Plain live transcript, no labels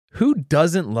Who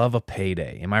doesn't love a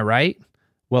payday? Am I right?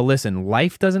 Well, listen,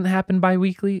 life doesn't happen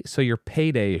bi-weekly, so your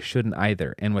payday shouldn't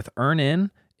either. And with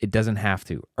EarnIn, it doesn't have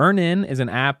to. EarnIn is an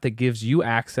app that gives you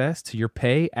access to your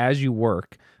pay as you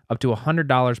work, up to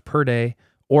 $100 per day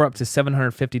or up to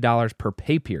 $750 per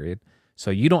pay period,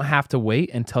 so you don't have to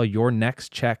wait until your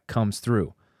next check comes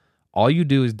through. All you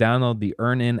do is download the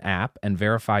EarnIn app and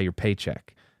verify your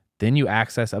paycheck. Then you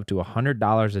access up to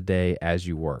 $100 a day as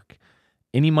you work.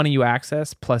 Any money you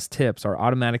access plus tips are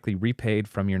automatically repaid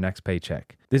from your next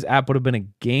paycheck. This app would have been a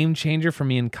game changer for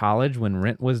me in college when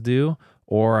rent was due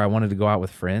or I wanted to go out with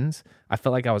friends. I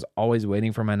felt like I was always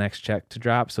waiting for my next check to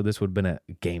drop, so this would have been a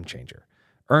game changer.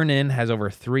 EarnIn has over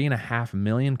 3.5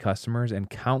 million customers and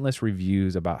countless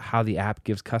reviews about how the app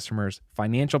gives customers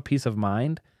financial peace of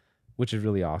mind, which is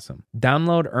really awesome.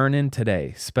 Download EarnIn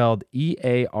today, spelled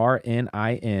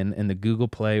EARNIN in the Google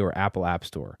Play or Apple App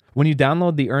Store. When you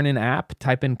download the EarnIn app,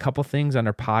 type in Couple Things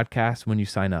under podcast when you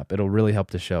sign up. It'll really help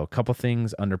the show. Couple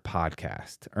Things under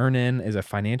podcast. EarnIn is a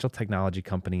financial technology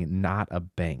company, not a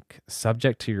bank.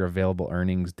 Subject to your available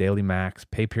earnings, daily max,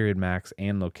 pay period max,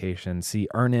 and location. See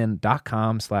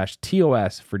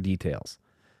earnin.com/TOS for details.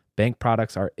 Bank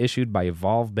products are issued by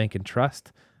Evolve Bank and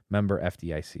Trust, member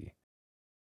FDIC.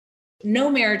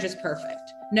 No marriage is perfect.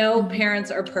 No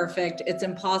parents are perfect. It's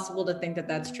impossible to think that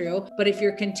that's true. But if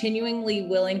you're continually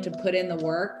willing to put in the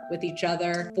work with each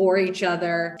other, for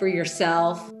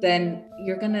yourself, then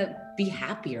you're going to be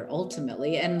happier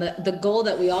ultimately. And the goal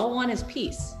that we all want is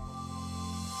peace.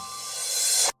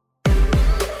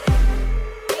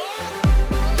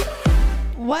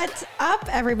 What's up,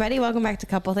 everybody? Welcome back to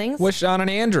Couple Things. With Sean and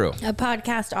Andrew. A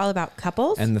podcast all about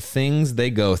couples. And the things they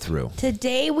go through.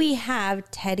 Today we have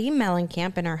Teddy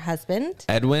Mellencamp and her husband,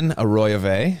 Edwin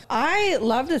Arroyave. I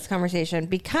love this conversation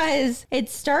because it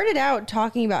started out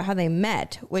talking about how they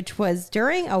met, which was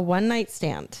during a one-night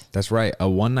stand. That's right. A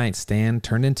one-night stand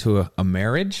turned into a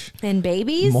marriage. And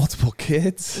babies. Multiple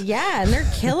kids. Yeah, and they're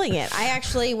killing it.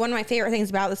 One of my favorite things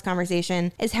about this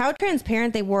conversation is how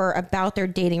transparent they were about their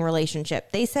dating relationship.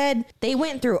 They said they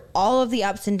went through all of the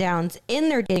ups and downs in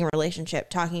their dating relationship,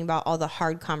 talking about all the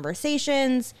hard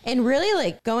conversations and really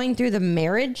like going through the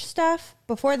marriage stuff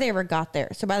before they ever got there.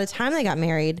 So by the time they got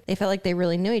married, they felt like they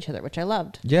really knew each other, which I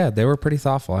loved. Yeah, they were pretty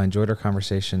thoughtful. I enjoyed our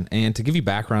conversation. And to give you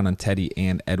background on Teddy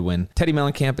and Edwin, Teddy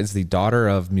Mellencamp is the daughter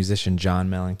of musician John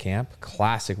Mellencamp,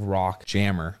 classic rock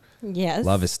jammer. Yes.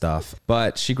 Love his stuff.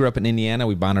 But she grew up in Indiana.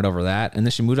 We bonded over that. And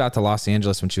then she moved out to Los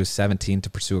Angeles when she was 17 to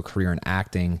pursue a career in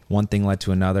acting. One thing led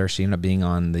to another. She ended up being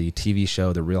on the TV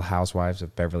show, The Real Housewives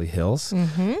of Beverly Hills.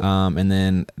 Mm-hmm. And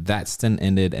then that stint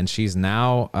ended, and she's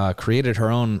now created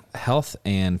her own health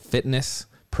and fitness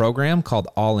program called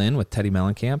All In with Teddy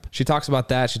Mellencamp. She talks about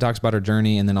that. She talks about her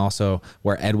journey and then also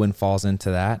where Edwin falls into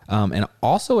that. And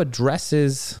also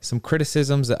addresses some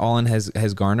criticisms that All In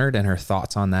has garnered and her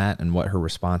thoughts on that and what her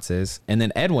response is. And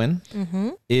then Edwin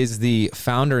is the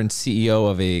founder and CEO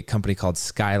of a company called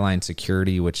Skyline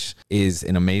Security, which is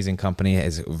an amazing company,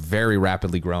 is very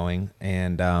rapidly growing.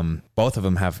 And both of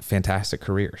them have fantastic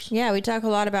careers. Yeah, we talk a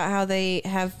lot about how they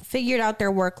have figured out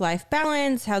their work-life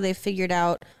balance, how they figured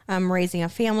out raising a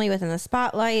family within the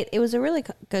spotlight. It was a really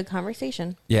good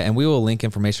conversation. Yeah, and we will link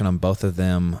information on both of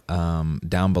them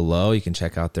down below. You can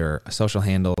check out their social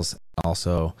handles,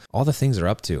 also all the things they're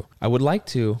up to. I would like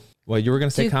to, well, you were going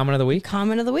to say comment of the week?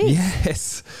 Comment of the week.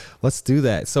 Yes, let's do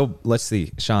that. So let's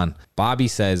see. Sean, Bobby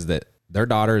says that their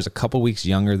daughter is a couple weeks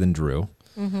younger than Drew.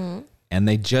 Mm-hmm. And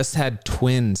they just had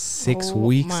twins 6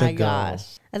 weeks ago. Oh my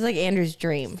gosh. That's like Andrew's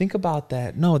dream. Think about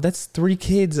that. No, that's 3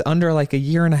 kids under like a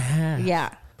year and a half.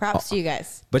 Yeah. Props to you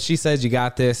guys. But she says, you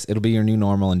got this. It'll be your new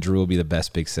normal, and Drew will be the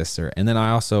best big sister. And then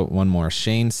I also, one more.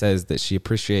 Shane says that she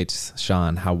appreciates,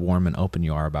 Sean, how warm and open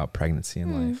you are about pregnancy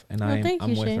and life. And I'm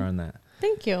with her on that.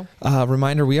 Thank you.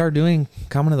 Reminder, we are doing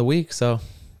comment of the week. So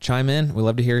chime in. We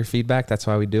love to hear your feedback. That's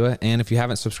why we do it. And if you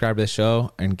haven't subscribed to the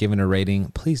show and given a rating,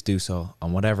 please do so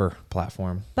on whatever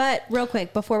platform. But real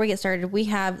quick, before we get started, we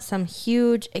have some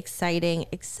huge, exciting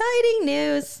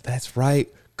news. That's right.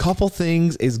 Couple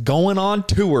Things is going on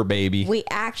tour, baby. We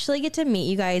actually get to meet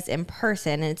you guys in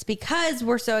person, and it's because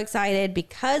we're so excited,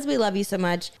 because we love you so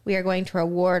much. We are going to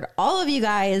reward all of you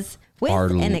guys with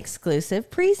an exclusive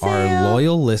pre-sale. Our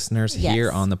loyal listeners here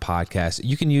on the podcast.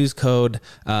 You can use code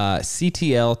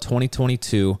CTL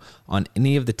 2022 on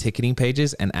any of the ticketing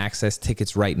pages and access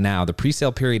tickets right now. The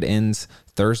pre-sale period ends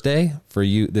Thursday for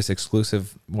you, this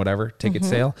exclusive ticket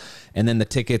sale. And then the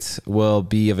tickets will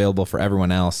be available for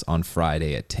everyone else on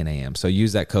Friday at 10 a.m. So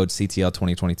use that code CTL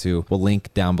 2022. We'll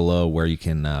link down below where you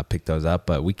can pick those up.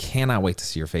 But we cannot wait to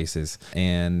see your faces.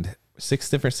 And 6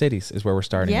 different cities is where we're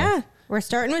starting. Yeah. with. We're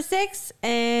starting with 6,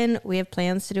 and we have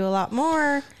plans to do a lot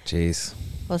more. Jeez.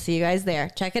 We'll see you guys there.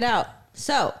 Check it out.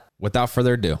 So, without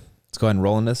further ado, let's go ahead and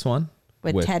roll in this one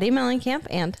with Teddy Mellencamp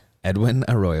and Edwin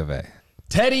Arroyave.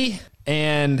 Teddy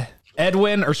and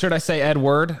Edwin, or should I say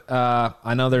Edward?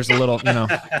 I know there's a little,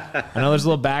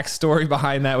 backstory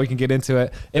behind that. We can get into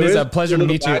it. It is a pleasure to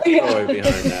meet you.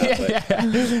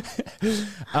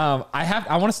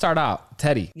 I want to start out,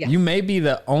 Teddy. Yes. You may be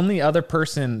the only other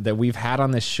person that we've had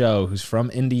on this show who's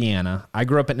from Indiana. I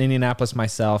grew up in Indianapolis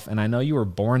myself, and I know you were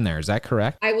born there. Is that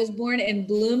correct? I was born in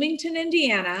Bloomington,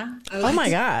 Indiana. Oh my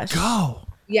gosh! Go.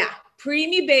 Yeah.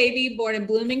 Preemie baby, born in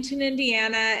Bloomington,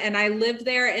 Indiana, and I lived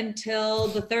there until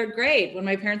the 3rd grade when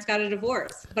my parents got a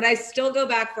divorce. But I still go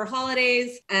back for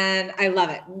holidays, and I love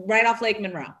it. Right off Lake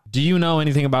Monroe. Do you know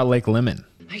anything about Lake Lemon?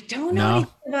 I don't know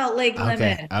anything about Lake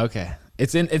Lemon. Okay.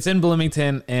 It's in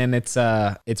Bloomington, and it's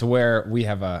where we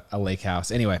have a lake house.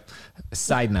 Anyway,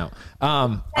 side note.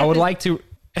 I would like to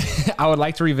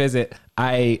revisit.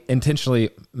 I intentionally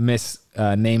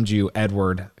named you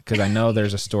Edward because I know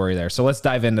there's a story there. So let's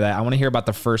dive into that. I want to hear about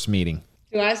the first meeting.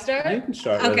 Do I start? You can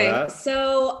start with that. Okay,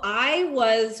 so I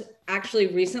was actually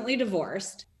recently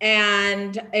divorced,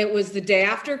 and it was the day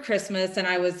after Christmas, and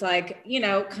I was like,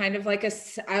 kind of like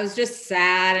I was just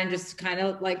sad and just kind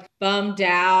of like bummed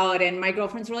out, and my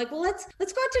girlfriends were like, well, let's go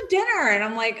out to dinner, and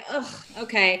I'm like, ugh,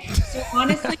 okay. So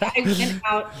honestly, I went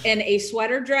out in a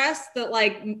sweater dress that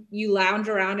like you lounge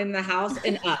around in the house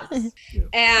in Uggs,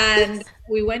 and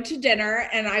we went to dinner,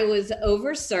 and I was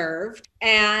overserved.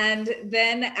 And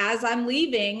then as I'm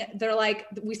leaving, they're like,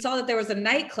 we saw that there was a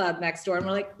nightclub next door, and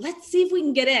we're like, let's see if we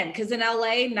can get in. Because in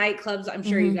LA, nightclubs, I'm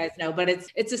sure you guys know, but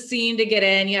it's a scene to get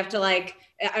in. You have to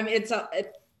it's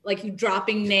like you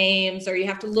dropping names, or you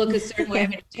have to look a certain way. I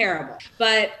mean, it's terrible.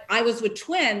 But I was with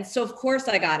twins, so of course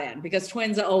I got in because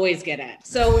twins always get in.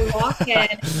 So we walk in.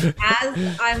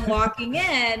 As I'm walking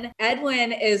in,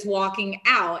 Edwin is walking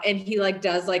out, and he like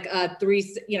does like a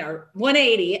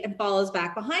 180 and follows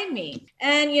back behind me.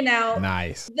 And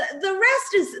nice.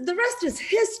 The rest is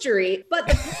history. But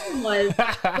the problem was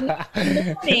in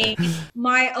the morning,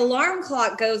 my alarm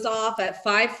clock goes off at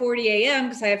 5:40 a.m.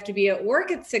 because I have to be at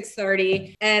work at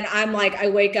 6:30. And I'm like, I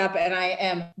wake up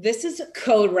and this is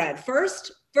code red.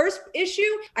 First issue,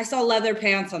 I saw leather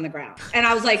pants on the ground. And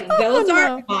I was like, those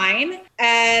aren't mine.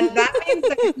 And that means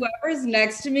that whoever's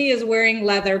next to me is wearing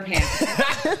leather pants.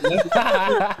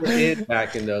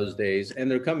 Back in those days. And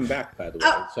they're coming back, by the way.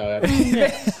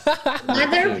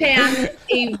 Leather pants,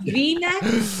 a V-neck,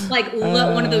 like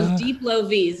one of those deep low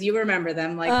Vs. You remember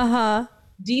them. Like,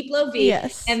 deep low V.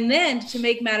 Yes. And then to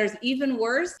make matters even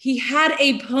worse, he had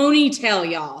a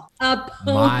ponytail, y'all.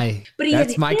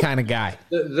 That's my kind of guy.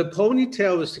 The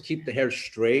ponytail was to keep the hair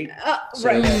straight.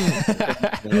 Right.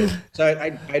 So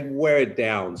I'd wear it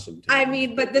down sometimes. I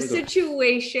mean, but the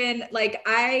situation, like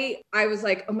I was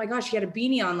like, oh my gosh, he had a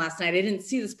beanie on last night. I didn't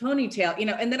see this ponytail,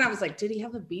 and then I was like, did he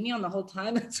have a beanie on the whole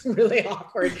time? That's really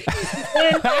awkward.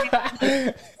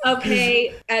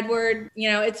 Okay, Edward,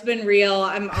 it's been real.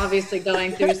 I'm obviously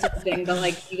going through something, but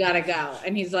like, you gotta go.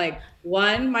 And he's like,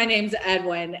 1, my name's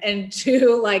Edwin, and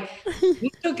 2, like, we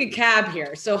took a cab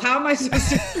here, so how am I supposed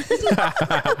to?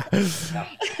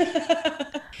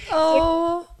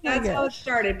 Oh, that's how it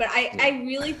started. But I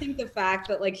really think the fact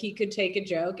that like he could take a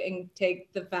joke and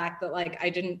take the fact that like I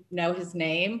didn't know his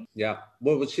name. Yeah.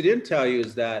 Well, what she didn't tell you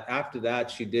is that after that,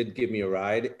 she did give me a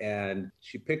ride, and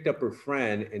she picked up her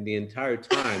friend, and the entire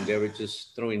time they were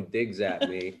just throwing digs at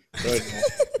me,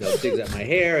 digs at my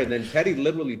hair. And then Teddy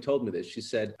literally told me this. She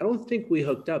said, I don't think we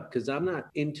hooked up because I'm not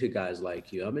into guys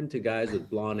like you. I'm into guys with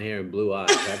blonde hair and blue eyes.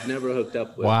 I've never hooked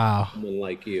up with someone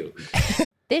like you.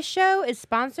 This show is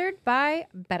sponsored by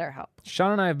BetterHelp.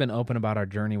 Sean and I have been open about our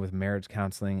journey with marriage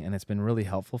counseling, and it's been really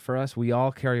helpful for us. We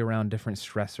all carry around different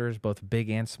stressors, both big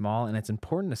and small, and it's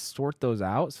important to sort those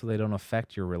out so they don't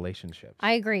affect your relationships.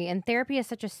 I agree, and therapy is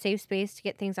such a safe space to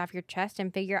get things off your chest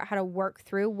and figure out how to work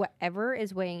through whatever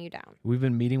is weighing you down. We've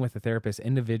been meeting with a therapist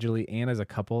individually and as a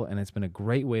couple, and it's been a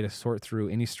great way to sort through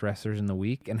any stressors in the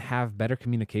week and have better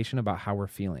communication about how we're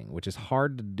feeling, which is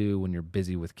hard to do when you're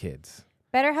busy with kids.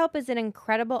 BetterHelp is an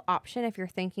incredible option if you're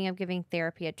thinking of giving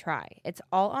therapy a try. It's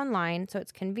all online, so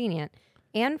it's convenient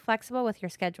and flexible with your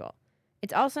schedule.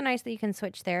 It's also nice that you can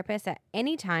switch therapists at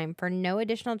any time for no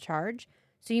additional charge,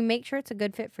 so you make sure it's a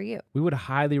good fit for you. We would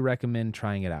highly recommend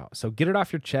trying it out. So get it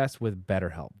off your chest with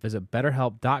BetterHelp. Visit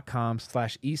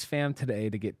BetterHelp.com/EastFam today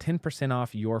to get 10%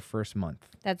 off your first month.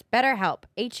 That's BetterHelp,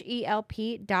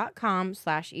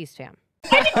 HELP.com/EastFam.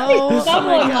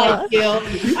 Someone like you.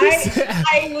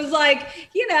 I was like,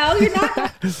 you're not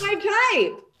my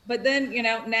type. But then,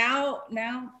 now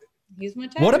He's my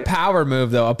type. What a power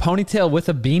move, though. A ponytail with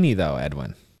a beanie, though,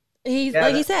 Edwin.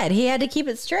 Like you said, he had to keep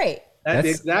it straight.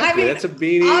 Exactly. That's a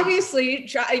beanie. Obviously,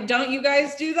 don't you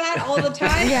guys do that all the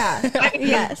time? Yeah.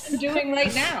 Yes. I'm doing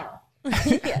right now.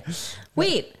 Yeah.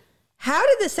 Wait, how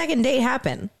did the second date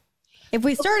happen? If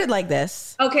we started like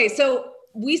this. Okay, so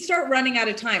we start running out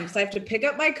of time because I have to pick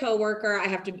up my coworker. I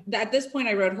have to, at this point,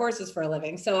 I rode horses for a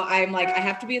living. So I'm like, I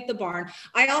have to be at the barn.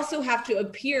 I also have to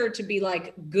appear to be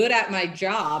like good at my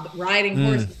job, riding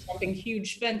horses, jumping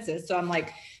huge fences. So I'm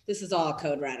like, this is all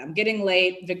code red. I'm getting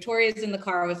late. Victoria's in the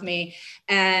car with me.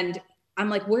 And I'm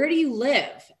like, where do you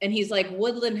live? And he's like,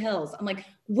 Woodland Hills. I'm like,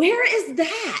 where is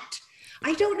that?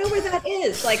 I don't know where that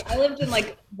is. Like, I lived in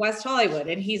like West Hollywood.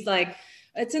 And he's like,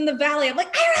 it's in the valley. I'm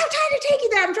like, I don't have time to take you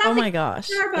there. I'm driving. Oh my gosh.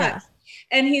 Starbucks. Yeah.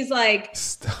 And he's like,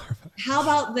 how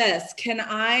about this? Can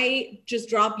I just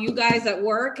drop you guys at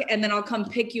work and then I'll come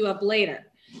pick you up later?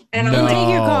 And I'm like, Take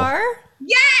your car?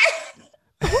 yes.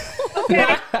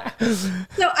 Okay.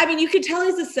 So, I mean, you could tell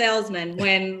he's a salesman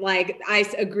when like I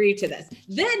agree to this.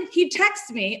 Then he texts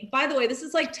me, by the way, this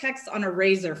is like text on a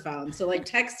Razor phone. So like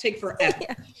texts take forever.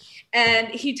 Yeah. And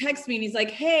he texts me and he's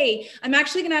like, hey, I'm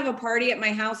actually going to have a party at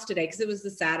my house today because it was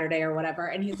the Saturday or whatever.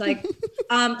 And he's like,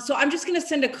 so I'm just going to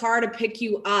send a car to pick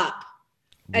you up.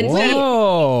 And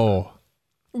Whoa.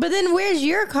 But then where's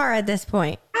your car at this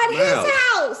point? At his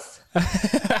house.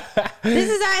 This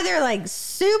is either like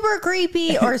super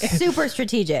creepy or super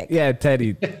strategic. Yeah,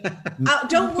 Teddy.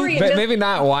 Don't worry. Maybe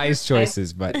not wise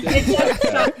choices, but it doesn't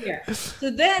stop here. So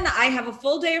then I have a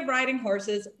full day of riding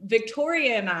horses.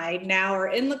 Victoria and I now are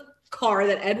in the car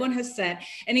that Edwin has sent.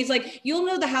 And he's like, you'll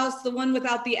know the house, the one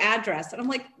without the address. And I'm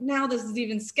like, now this is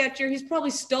even sketchier. He's probably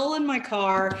stolen my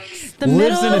car. The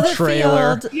lives middle in of a the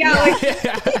trailer. field. Yeah, like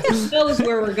he knows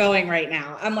where we're going right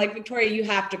now. I'm like, Victoria, you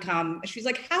have to come. She's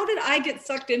like, how did I get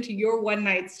sucked into your one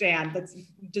night stand? That's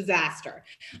disaster.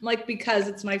 I'm like, because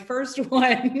it's my first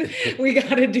one. We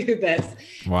got to do this.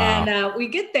 Wow. And we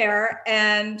get there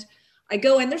and I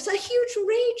go in, there's a huge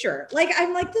rager. Like,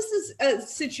 I'm like, this is a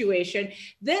situation.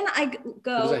 Then I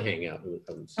go. It was a hangout.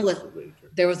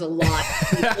 There was a lot of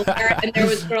people there, and there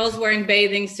was girls wearing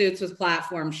bathing suits with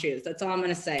platform shoes. That's all I'm going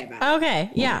to say about it.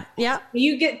 Okay. Yeah. Yeah.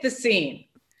 You get the scene.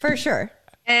 For sure.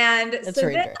 And That's so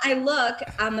right then there. I look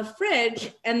on the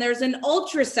fridge and there's an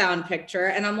ultrasound picture.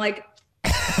 And I'm like,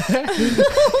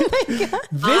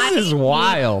 this is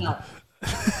wild.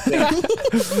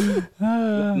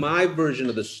 My version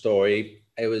of the story,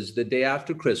 it was the day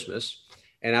after Christmas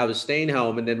and I was staying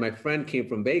home and then my friend came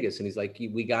from Vegas and he's like,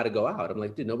 we got to go out. I'm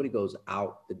like, dude, nobody goes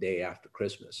out the day after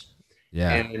Christmas.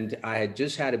 Yeah. And I had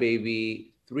just had a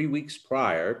baby 3 weeks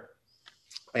prior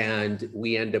and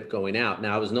we end up going out.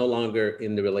 Now I was no longer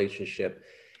in the relationship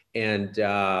and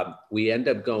we end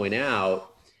up going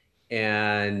out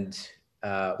and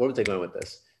where was I going with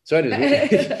this? So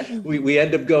anyway, we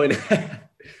end up going,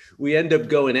 we end up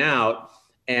going out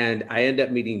and I end up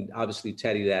meeting obviously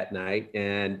Teddy that night.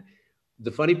 And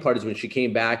the funny part is when she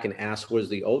came back and asked, where's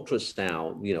the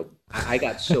ultrasound? You know, I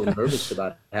got so nervous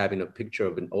about having a picture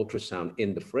of an ultrasound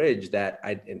in the fridge that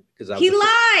he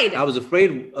lied. I was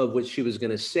afraid of what she was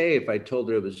going to say if I told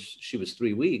her she was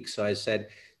 3 weeks. So I said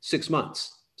 6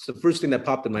 months. It's the first thing that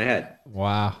popped in my head.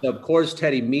 Wow. So of course,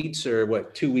 Teddy meets her,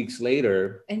 2 weeks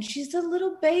later? And she's a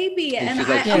little baby. And she's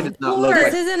like, of course,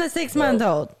 This isn't a 6 month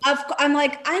old. I'm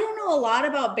like, I don't know a lot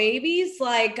about babies.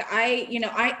 Like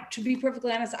to be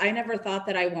perfectly honest, I never thought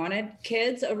that I wanted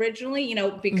kids originally,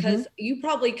 because you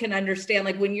probably can understand,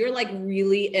 like when you're like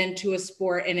really into a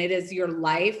sport and it is your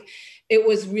life, it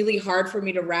was really hard for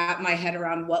me to wrap my head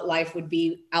around what life would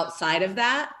be outside of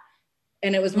that.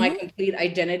 And it was my complete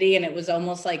identity. And it was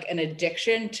almost like an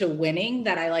addiction to winning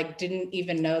that I like didn't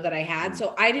even know that I had.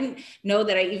 So I didn't know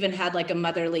that I even had like a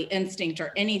motherly instinct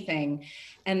or anything.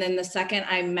 And then the second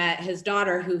I met his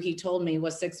daughter, who he told me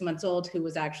was 6 months old, who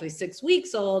was actually 6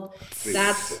 weeks old,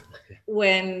 that's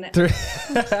when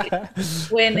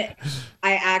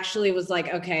I actually was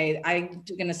like, okay, I'm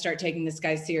going to start taking this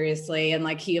guy seriously. And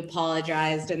like, he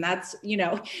apologized. And that's, we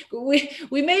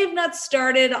may have not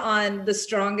started on the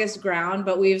strongest ground,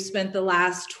 but we've spent the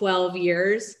last 12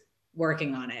 years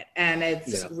working on it. And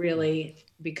it's really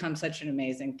become such an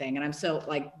amazing thing. And I'm so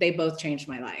like, they both changed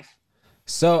my life.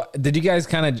 So did you guys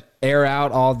kind of air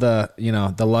out all the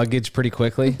luggage pretty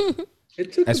quickly?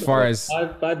 It took as far as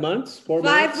 5 months, 4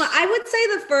 months. I would say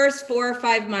the first 4 or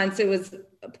 5 months, it was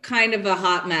kind of a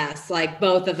hot mess. Like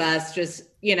both of us just,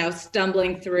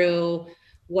 stumbling through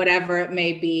whatever it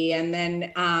may be. And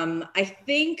then I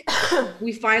think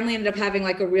we finally ended up having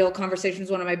like a real conversation.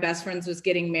 One of my best friends was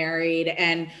getting married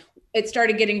and it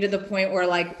started getting to the point where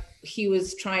like he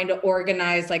was trying to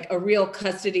organize like a real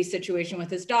custody situation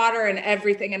with his daughter and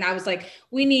everything. And I was like,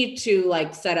 we need to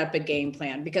like set up a game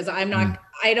plan, because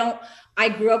I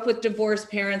grew up with divorced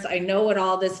parents. I know what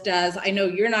all this does. I know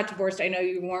you're not divorced. I know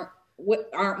you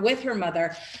aren't with her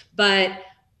mother, but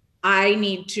I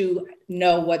need to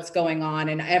know what's going on,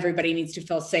 and everybody needs to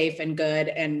feel safe and good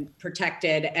and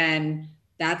protected. And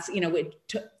that's, it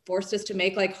forced us to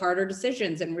make like harder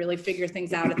decisions and really figure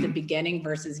things out at the beginning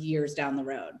versus years down the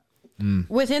road.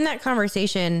 Within that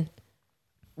conversation,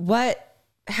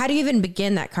 how do you even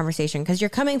begin that conversation? Because you're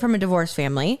coming from a divorced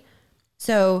family.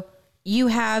 So you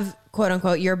have, quote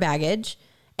unquote, your baggage,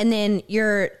 and then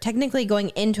you're technically going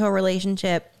into a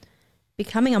relationship,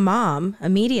 becoming a mom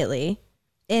immediately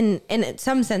in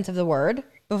some sense of the word,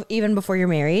 even before you're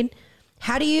married.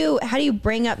 How do you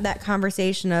bring up that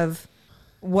conversation of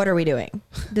what are we doing?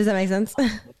 Does that make sense?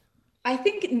 I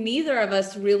think neither of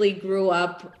us really grew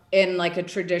up in like a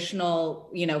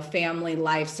traditional, family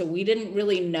life. So we didn't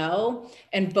really know.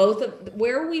 And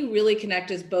where we really connect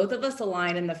is both of us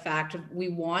align in the fact of we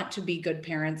want to be good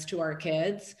parents to our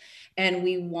kids, and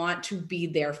we want to be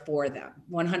there for them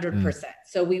 100%.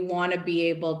 So we want to be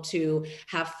able to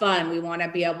have fun. We want to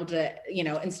be able to,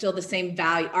 instill the same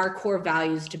value, our core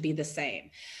values to be the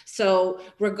same. So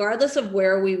regardless of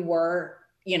where we were,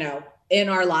 in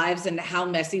our lives and how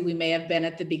messy we may have been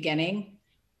at the beginning,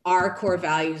 our core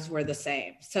values were the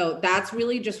same. So that's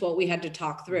really just what we had to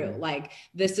talk through. Like,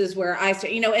 this is where I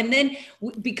stand, and then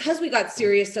because we got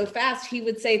serious so fast, he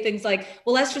would say things like,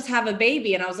 well, let's just have a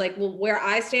baby. And I was like, well, where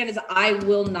I stand is I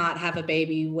will not have a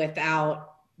baby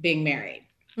without being married.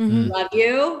 Mm-hmm. Love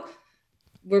you.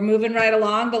 We're moving right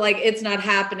along, but like, it's not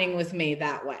happening with me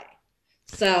that way.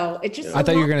 So it just, I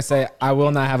thought you were going to say, I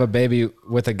will not have a baby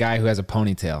with a guy who has a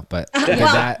ponytail, but he ended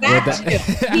up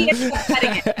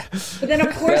cutting it. But then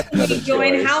of course, when he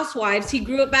joined Housewives, he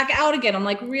grew it back out again. I'm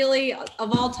like, really? Of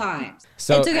all times.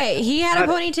 So it's okay. He had a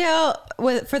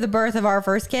ponytail for the birth of our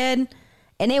first kid,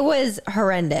 and it was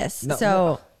horrendous.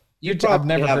 I've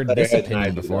never heard this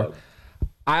opinion before.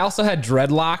 I also had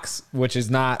dreadlocks, which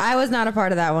is not. I was not a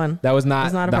part of that one. That was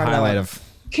not the highlight of.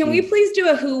 Can we please do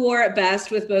a who wore it best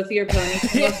with both of your ponies?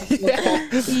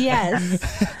 Yes.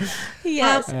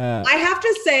 I have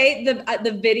to say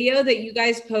the video that you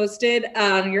guys posted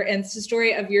on your Insta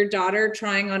story of your daughter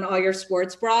trying on all your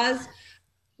sports bras,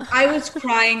 I was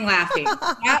crying laughing.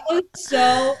 That was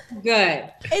so good.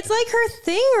 It's like her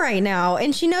thing right now.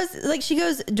 And she knows, like, she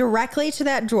goes directly to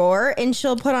that drawer and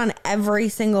she'll put on every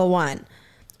single one.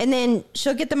 And then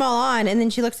she'll get them all on. And then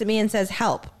she looks at me and says,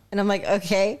 help. And I'm like,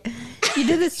 okay, you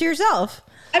did this to yourself.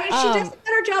 I mean, she does a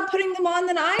better job putting them on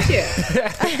than I do.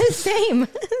 Same.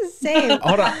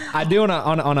 Hold on. I do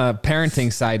on a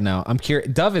parenting side note. I'm curious.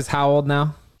 Dove is how old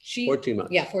now? 14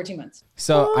 months. Yeah, 14 months.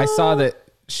 So I saw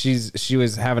that she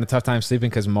was having a tough time sleeping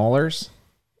because molars.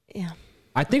 Yeah.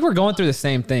 I think we're going through the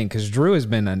same thing because Drew has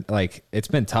been it's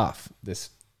been tough this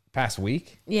past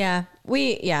week. Yeah.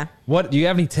 What do you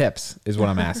have any tips is what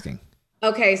I'm asking.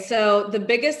 Okay, so the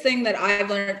biggest thing that I've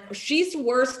learned, she's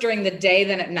worse during the day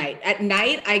than at night. At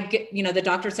night, I get, the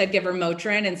doctor said give her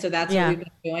Motrin, and so that's what we've been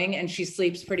doing, and she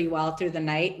sleeps pretty well through the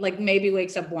night, like maybe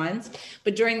wakes up once.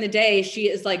 But during the day,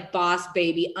 she is like boss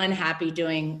baby, unhappy,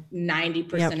 doing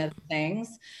 90% of the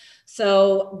things.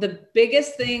 So the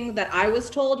biggest thing that I was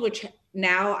told, which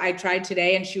now I tried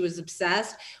today and she was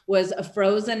obsessed, was a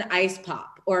frozen ice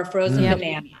pop or a frozen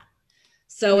banana.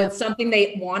 So it's something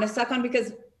they want to suck on,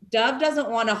 because Dove doesn't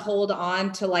want to hold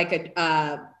on to like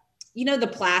the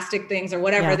plastic things or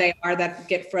whatever they are that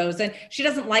get frozen. She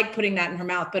doesn't like putting that in her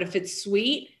mouth, but if it's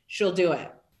sweet, she'll do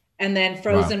it. And then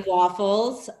frozen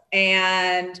waffles.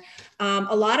 And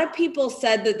a lot of people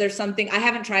said that there's something, I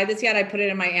haven't tried this yet. I put it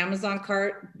in my Amazon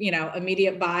cart,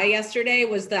 immediate buy yesterday,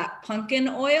 was that pumpkin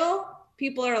oil.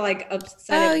 People are like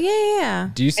upset. Oh, yeah.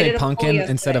 Do you say pumpkin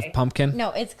instead of pumpkin?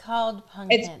 No, it's called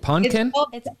pumpkin. It's pumpkin?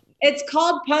 It's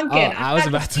called pumpkin. Oh, I was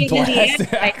about to blast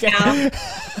it. Right now.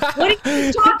 What are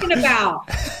you talking about?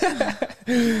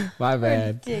 My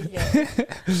bad.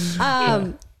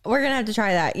 We're going to have to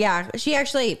try that. Yeah. She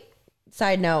actually,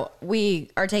 side note,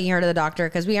 we are taking her to the doctor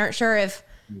because we aren't sure if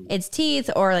it's teeth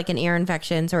or like an ear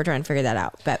infection. So we're trying to figure that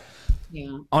out. But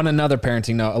on another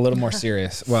parenting note, a little more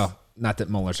serious. Well, not that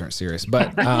molars aren't serious,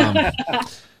 but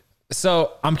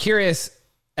so I'm curious,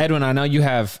 Edwin, I know you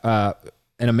have an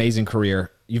amazing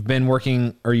career. You've been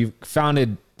working, or you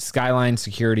founded Skyline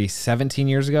Security 17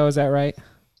 years ago. Is that right?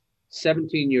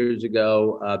 17 years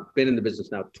ago. Been in the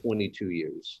business now 22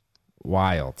 years.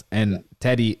 Wild. And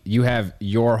Teddy, you have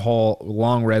your whole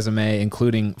long resume,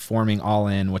 including forming All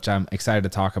In, which I'm excited to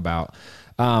talk about.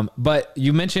 But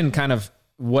you mentioned kind of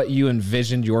what you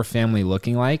envisioned your family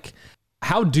looking like.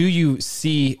 How do you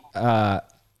see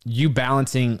you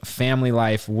balancing family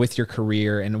life with your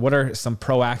career, and what are some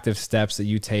proactive steps that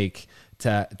you take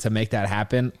to make that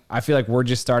happen? I feel like we're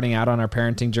just starting out on our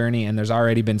parenting journey, and there's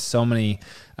already been so many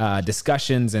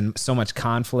discussions and so much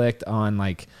conflict on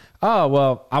like, oh,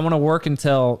 well, I want to work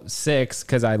until 6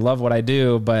 because I love what I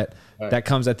do, but that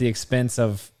comes at the expense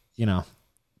of,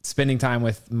 spending time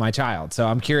with my child. So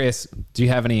I'm curious, do you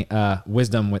have any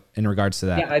wisdom in regards to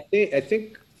that? Yeah, I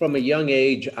think from a young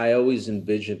age, I always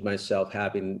envisioned myself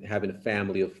having a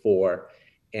family of 4,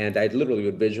 and I literally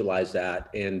would visualize that.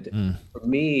 And for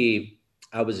me,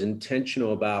 I was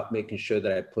intentional about making sure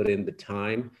that I put in the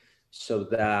time so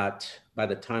that by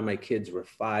the time my kids were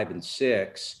 5 and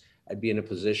 6, I'd be in a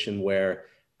position where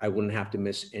I wouldn't have to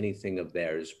miss anything of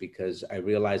theirs, because I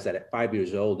realized that at 5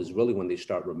 years old is really when they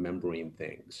start remembering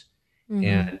things.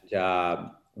 And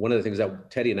one of the things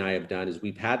that Teddy and I have done is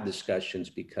we've had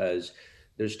discussions, because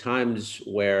there's times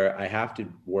where I have to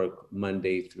work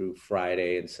Monday through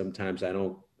Friday, and sometimes I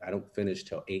don't finish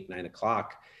till 8, 9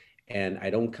 o'clock, and I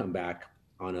don't come back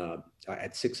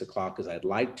at 6 o'clock as I'd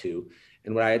like to.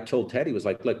 And what I had told Teddy was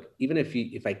like, look, even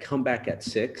if I come back at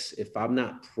 6, if I'm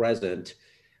not present,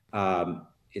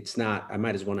 I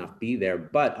might as well not be there,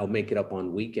 but I'll make it up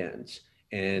on weekends.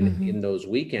 And in those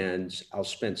weekends, I'll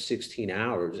spend 16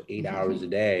 hours, 8 hours a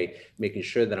day, making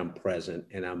sure that I'm present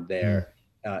and I'm there,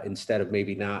 instead of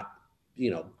maybe not,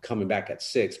 coming back at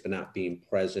 6, but not being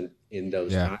present in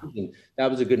those times. And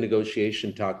that was a good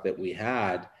negotiation talk that we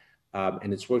had.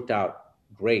 And it's worked out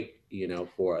great,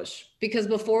 for us. Because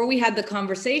before we had the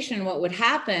conversation, what would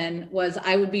happen was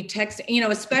I would be texting,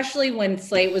 especially when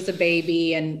Slate was a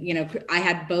baby, and, I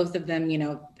had both of them,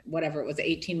 whatever it was,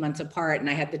 18 months apart, and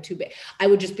I had the 2 I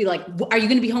would just be like, are you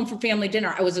going to be home for family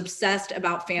dinner? I was obsessed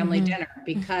about family dinner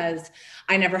because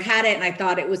I never had it. And I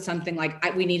thought it was something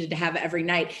like we needed to have every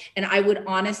night. And I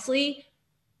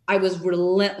was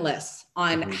relentless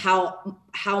on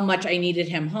how much I needed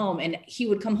him home. And he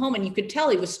would come home and you could tell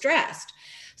he was stressed.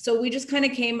 So we just kind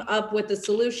of came up with a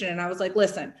solution. And I was like,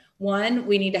 listen, 1,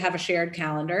 we need to have a shared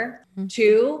calendar.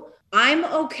 2, I'm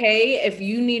okay if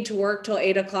you need to work till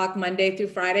 8 o'clock Monday through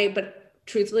Friday, but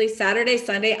truthfully, Saturday,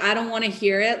 Sunday, I don't want to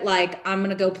hear it like I'm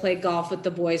going to go play golf with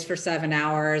the boys for 7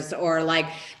 hours, or like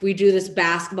we do this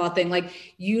basketball thing. Like,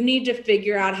 you need to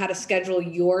figure out how to schedule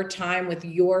your time with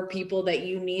your people that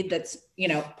you need, that's,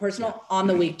 personal, on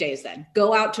the weekdays. Then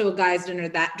go out to a guy's dinner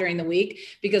that during the week,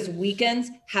 because weekends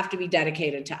have to be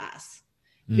dedicated to us.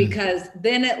 Because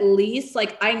then at least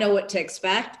I know what to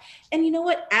expect. And you know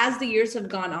what, as the years have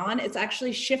gone on, it's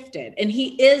actually shifted, and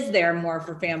he is there more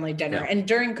for family dinner. And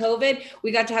during COVID,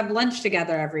 we got to have lunch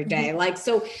together every day.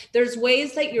 So there's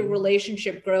ways that your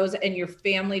relationship grows and your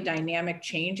family dynamic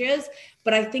changes,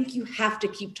 but I think you have to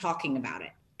keep talking about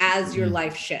it as your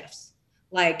life shifts.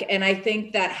 And I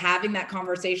think that having that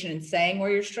conversation and saying where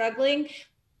you're struggling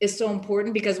is so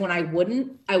important, because when I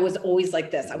wouldn't, I was always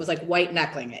like this. I was like white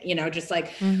knuckling it, just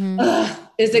like,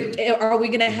 are we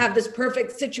going to have this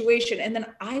perfect situation? And then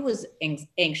I was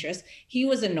anxious. He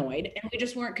was annoyed, and we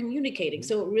just weren't communicating.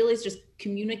 So it really is just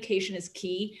communication is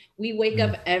key. We wake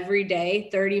up every day,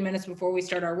 30 minutes before we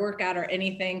start our workout or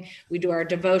anything. We do our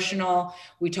devotional.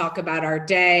 We talk about our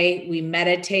day. We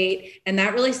meditate. And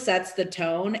that really sets the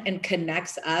tone and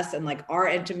connects us and our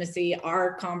intimacy,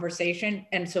 our conversation.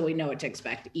 And so we know what to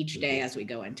expect each day as we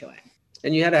go into it.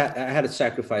 And I had to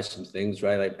sacrifice some things,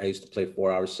 right? I used to play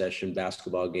 4-hour session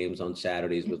basketball games on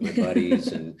Saturdays with my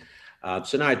buddies. And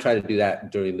so now I try to do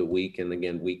that during the week. And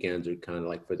again, weekends are kind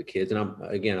of for the kids. And I'm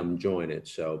enjoying it.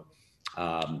 So,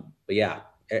 but yeah,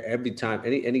 every time,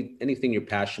 anything you're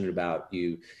passionate about,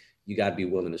 you got to be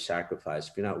willing to sacrifice.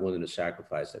 If you're not willing to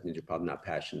sacrifice, that means you're probably not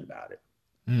passionate about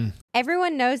it.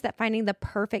 Everyone knows that finding the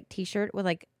perfect t-shirt with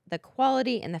the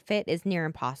quality and the fit is near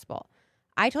impossible.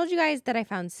 I told you guys that I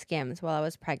found Skims while I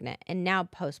was pregnant, and now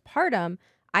postpartum,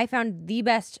 I found the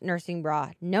best nursing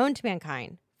bra known to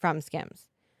mankind from Skims.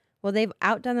 Well, they've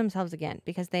outdone themselves again,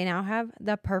 because they now have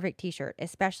the perfect t-shirt,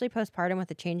 especially postpartum with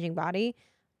a changing body.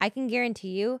 I can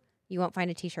guarantee you won't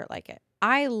find a t-shirt like it.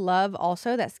 I love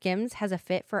also that Skims has a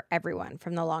fit for everyone,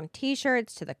 from the long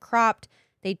t-shirts to the cropped.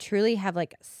 They truly have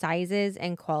sizes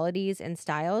and qualities and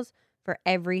styles for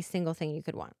every single thing you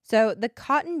could want. So the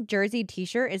cotton jersey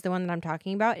t-shirt is the one that I'm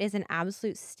talking about. It is an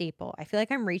absolute staple. I feel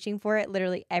like I'm reaching for it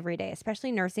literally every day,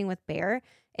 especially nursing with Bear.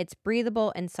 It's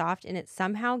breathable and soft, and it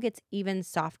somehow gets even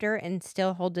softer and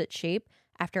still holds its shape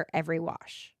after every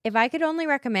wash. If I could only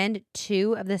recommend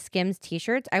 2 of the Skims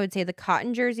t-shirts, I would say the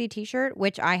cotton jersey t-shirt,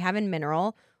 which I have in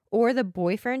mineral, or the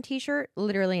boyfriend t-shirt,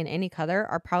 literally in any color,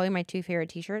 are probably my 2 favorite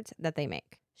t-shirts that they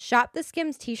make. Shop the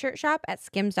Skims t-shirt shop at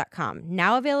skims.com.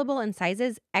 Now available in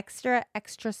sizes extra,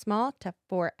 extra small to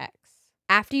 4X.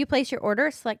 After you place your order,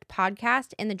 select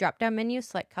podcast in the drop-down menu,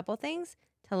 select couple things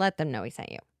to let them know we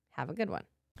sent you. Have a good one.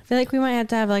 I feel like we might have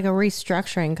to have like a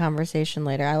restructuring conversation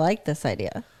later. I like this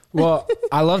idea. Well,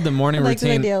 I love the morning I like this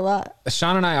routine. idea a lot.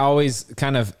 Sean and I always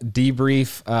kind of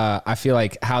debrief, I feel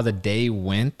like, how the day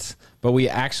went, but we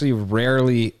actually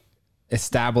rarely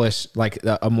establish like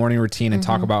a morning routine and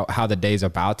talk about how the day's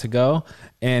about to go.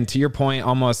 And to your point,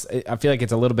 almost, I feel like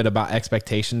it's a little bit about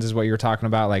expectations is what you're talking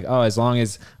about. Like, oh, as long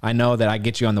as I know that I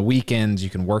get you on the weekends, you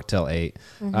can work till 8.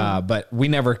 But we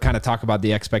never kind of talk about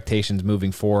the expectations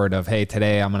moving forward of, hey,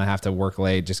 today I'm going to have to work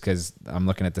late just because I'm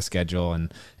looking at the schedule.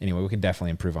 And anyway, we can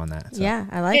definitely improve on that. So. Yeah,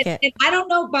 I like it. And I don't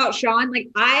know about Sean. Like,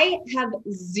 I have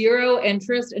zero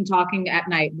interest in talking at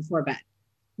night before bed.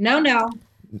 No.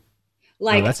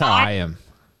 Like, Oh, that's how I am.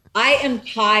 I am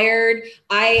tired.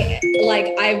 I've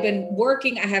been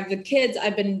working. I have the kids.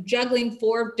 I've been juggling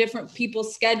 4 different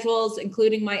people's schedules,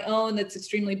 including my own, that's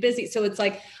extremely busy. So it's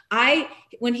like,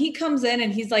 when he comes in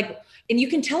and he's like, and you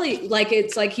can tell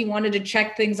it's like he wanted to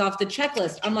check things off the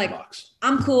checklist. I'm like,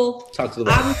 I'm cool. Talk to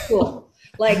the I'm cool.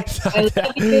 Like, I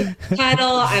love you,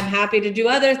 cuddle. I'm happy to do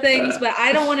other things, but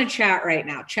I don't want to chat right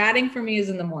now. Chatting for me is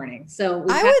in the morning. So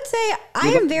I would say I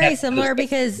am very similar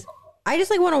because I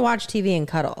just like want to watch TV and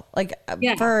cuddle. Like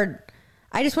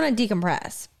I just want to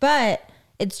decompress, but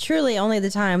it's truly only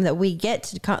the time that we get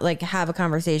to have a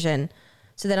conversation.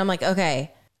 So that I'm like,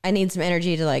 okay, I need some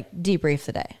energy to like debrief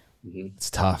the day. It's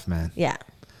tough, man. Yeah.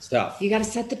 stuff. You got to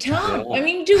set the tone. I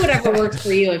mean, do whatever works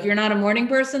for you. If you're not a morning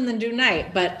person, then do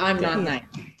night, but I'm not night.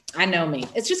 I know me.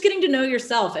 It's just getting to know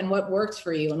yourself and what works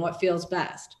for you and what feels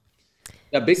best.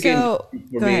 A big thing for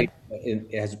go me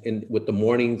with the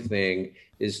morning thing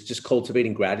is just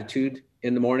cultivating gratitude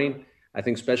in the morning. I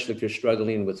think especially if you're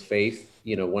struggling with faith,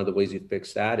 one of the ways you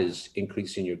fix that is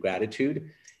increasing your gratitude.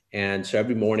 And so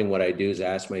every morning what I do is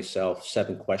ask myself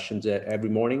 7 questions every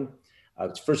morning.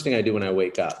 It's the first thing I do when I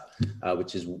wake up,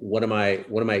 which is what am I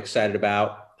excited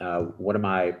about? What am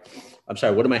I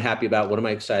happy about? What am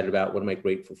I excited about? What am I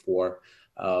grateful for?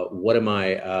 What am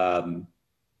I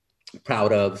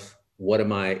proud of? What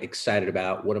am I excited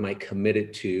about? What am I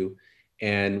committed to?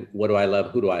 And what do I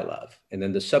love? Who do I love? And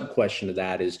then the sub question of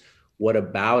that is, what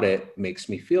about it makes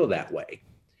me feel that way?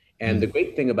 And the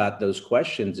great thing about those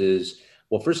questions is,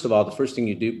 well, first of all, the first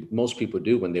thing most people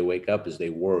do when they wake up is they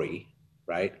worry,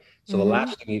 right? So the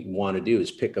last thing you want to do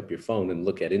is pick up your phone and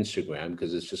look at Instagram,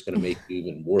 because it's just going to make you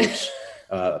even worse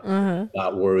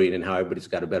about worrying and how everybody's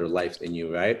got a better life than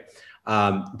you, right?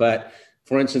 But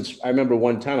for instance, I remember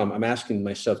one time I'm asking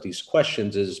myself these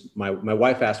questions is my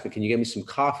wife asked me, can you get me some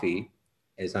coffee,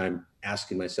 as I'm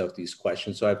asking myself these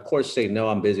questions. So I of course say, no,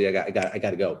 I'm busy. I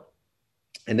got to go.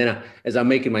 And then as I'm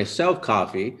making myself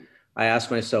coffee, I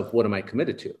ask myself, what am I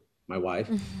committed to? My wife,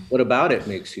 what about it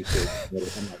makes you feel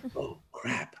committed? I'm like, oh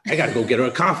crap, I got to go get her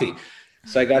a coffee.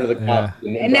 So I got her the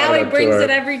coffee. And now he brings it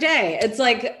every day. It's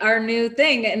like our new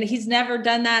thing. And he's never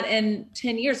done that in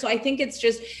 10 years. So I think it's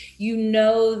just,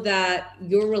 that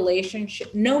your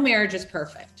relationship, no marriage is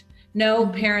perfect. No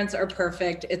parents are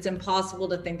perfect. It's impossible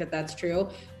to think that that's true.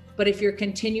 But if you're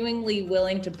continually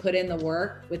willing to put in the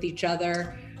work with each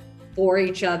other, for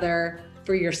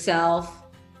yourself,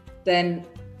 then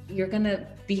you're going to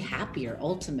be happier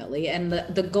ultimately. And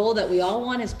the goal that we all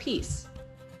want is peace.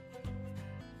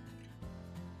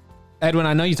 Edwin,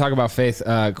 I know you talk about faith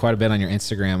quite a bit on your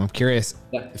Instagram. I'm curious,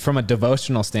 from a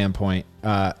devotional standpoint,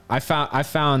 I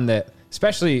found that,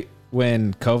 especially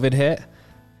when COVID hit,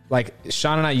 like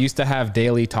Sean and I used to have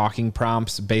daily talking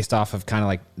prompts based off of kind of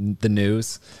like the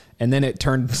news. And then it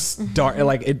turned dark,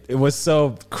 like it was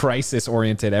so crisis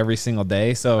oriented every single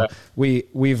day. So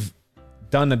we've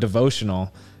done a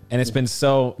devotional, and it's been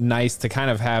so nice to kind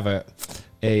of have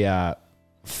a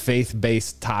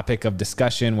faith-based topic of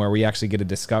discussion where we actually get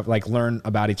to learn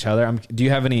about each other. Do you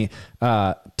have any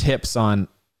tips on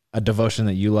a devotion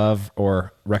that you love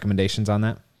or recommendations on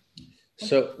that?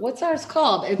 So what's ours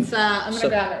called? It's I'm gonna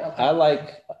grab it real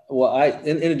quick.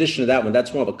 In addition to that one,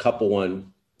 that's more of a couple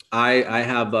one. I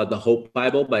have the Hope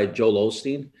Bible by Joel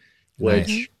Osteen,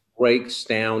 which breaks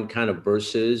down kind of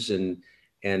verses and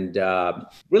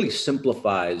really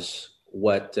simplifies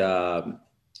what they're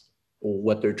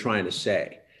trying to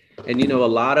say. And, a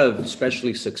lot of,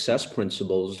 especially success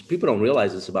principles, people don't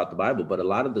realize this about the Bible, but a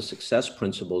lot of the success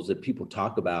principles that people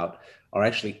talk about are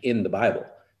actually in the Bible.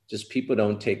 Just people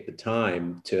don't take the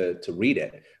time to read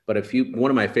it. But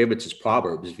one of my favorites is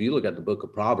Proverbs. If you look at the book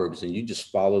of Proverbs and you just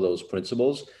follow those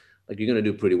principles, like, you're going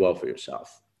to do pretty well for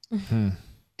yourself.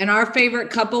 And our favorite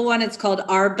couple one, it's called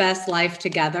Our Best Life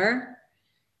Together.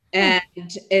 And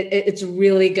it's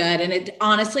really good. And it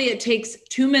honestly, it takes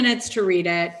 2 minutes to read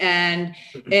it, and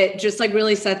it just like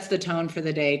really sets the tone for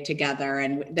the day together.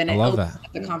 And then it opens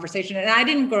up the conversation. And I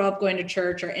didn't grow up going to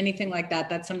church or anything like that.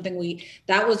 That's something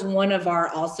that was one of our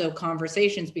also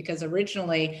conversations, because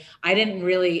originally I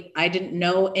didn't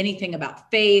know anything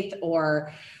about faith,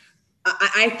 or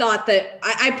I thought that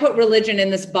I put religion in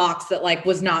this box that like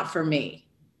was not for me.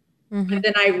 Mm-hmm. But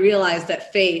then I realized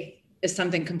that faith is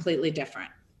something completely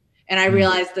different. And I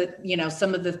realized that,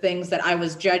 some of the things that I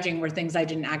was judging were things I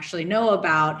didn't actually know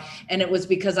about. And it was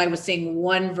because I was seeing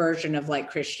one version of like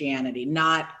Christianity,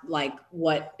 not like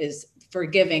what is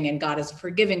forgiving, and God is a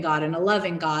forgiving God and a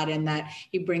loving God, and that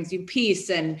he brings you peace,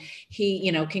 and he,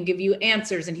 can give you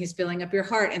answers, and he's filling up your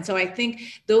heart. And so I think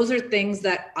those are things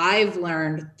that I've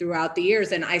learned throughout the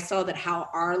years. And I saw that how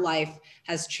our life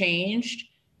has changed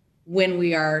when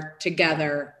we are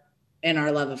together in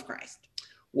our love of Christ.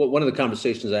 Well, one of the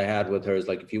conversations I had with her is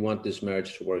like, if you want this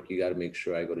marriage to work, you got to make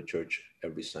sure I go to church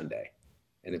every Sunday.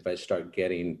 And if I start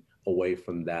getting away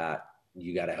from that,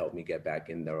 you got to help me get back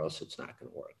in there, or else it's not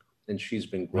going to work. And she's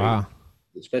been great,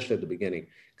 especially at the beginning,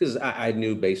 because I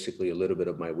knew basically a little bit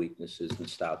of my weaknesses and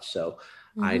stuff. So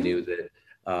I knew that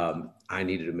I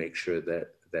needed to make sure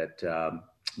that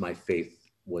my faith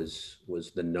was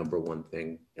the number one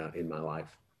thing in my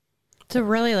life. It's a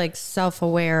really like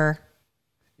self-aware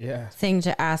thing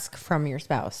to ask from your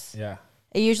spouse. Yeah.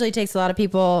 It usually takes a lot of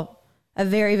people a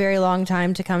very, very long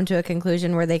time to come to a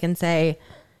conclusion where they can say,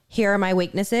 here are my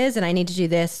weaknesses and I need to do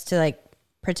this to like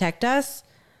protect us.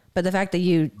 But the fact that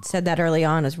you said that early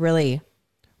on is really,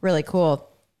 really cool.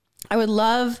 I would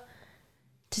love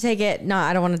to take it,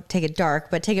 I don't want to take it dark,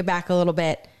 but take it back a little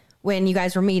bit when you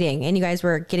guys were meeting and you guys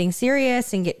were getting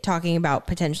serious and talking about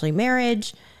potentially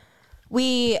marriage.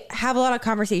 We have a lot of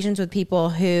conversations with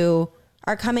people who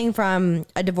are coming from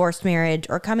a divorced marriage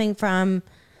or coming from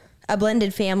a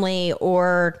blended family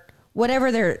or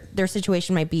whatever their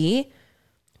situation might be.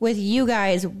 With you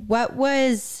guys, what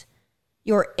was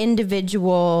your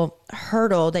individual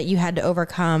hurdle that you had to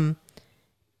overcome,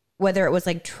 whether it was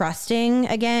like trusting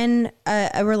again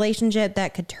a relationship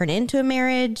that could turn into a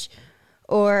marriage,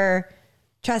 or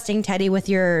trusting Teddy with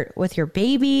your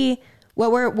baby?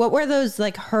 What were those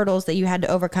like hurdles that you had to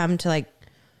overcome to like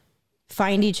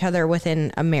find each other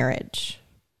within a marriage?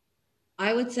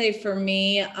 I would say for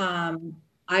me,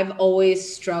 I've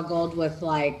always struggled with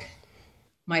like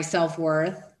my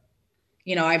self-worth.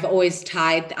 I've always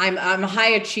tied, I'm a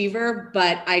high achiever,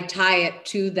 but I tie it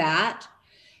to that.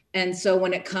 And so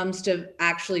when it comes to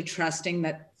actually trusting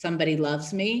that somebody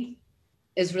loves me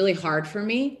is really hard for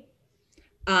me.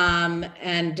 And,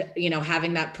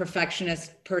 having that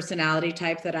perfectionist personality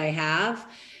type that I have,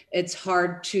 it's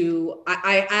hard to,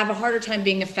 I have a harder time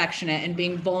being affectionate and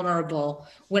being vulnerable.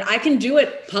 When I can do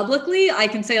it publicly, I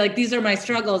can say like, these are my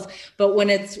struggles, but when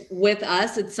it's with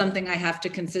us, it's something I have to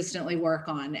consistently work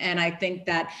on. And I think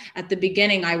that at the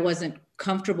beginning, I wasn't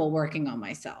comfortable working on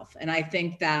myself. And I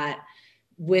think that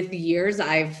with years,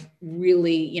 I've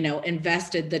really,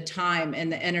 invested the time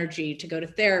and the energy to go to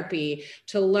therapy,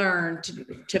 to learn,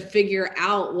 to figure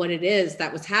out what it is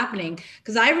that was happening.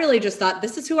 Because I really just thought,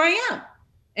 this is who I am.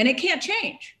 And it can't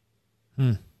change.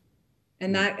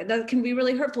 And that can be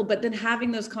really hurtful. But then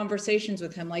having those conversations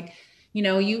with him, like,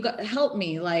 you help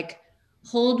me, like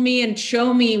hold me and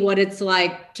show me what it's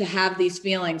like to have these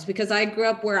feelings. Because I grew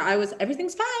up where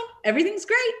everything's fine. Everything's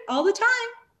great all the time.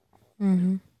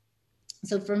 Mm-hmm.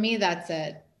 So for me, that's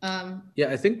it.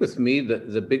 I think with me,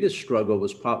 the biggest struggle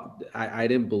was probably, I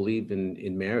didn't believe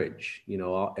in marriage.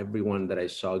 Everyone that I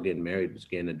saw getting married was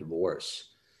getting a divorce.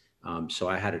 So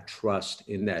I had to trust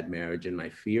in that marriage, and my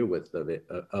fear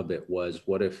of it was,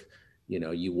 what if,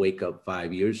 you wake up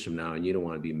 5 years from now and you don't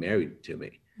want to be married to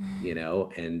me,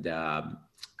 And I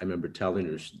remember telling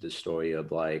her the story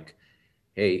of like,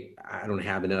 hey, I don't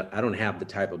have the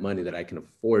type of money that I can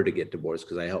afford to get divorced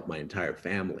because I help my entire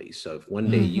family. So if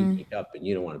one day you wake up and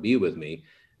you don't want to be with me,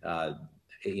 I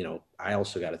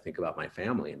also got to think about my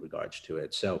family in regards to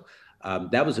it. So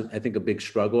that was, I think, a big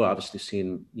struggle. Obviously,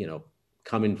 seeing,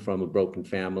 coming from a broken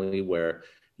family where,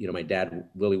 my dad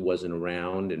really wasn't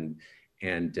around, and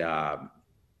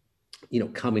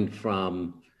coming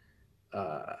from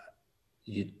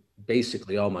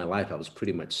basically all my life, I was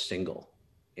pretty much single.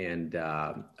 And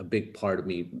a big part of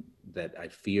me that I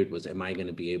feared was, am I going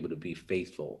to be able to be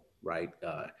faithful, right?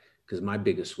 Because my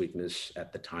biggest weakness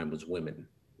at the time was women,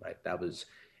 right? That was,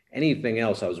 anything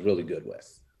else I was really good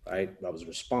with, right? I was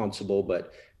responsible,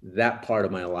 but that part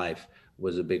of my life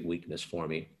was a big weakness for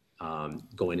me.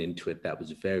 Going into it, that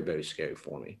was very, very scary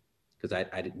for me, because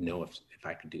I didn't know if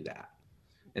I could do that.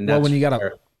 And that's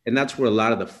And that's where a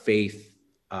lot of the faith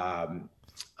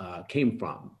came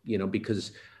from,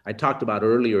 because I talked about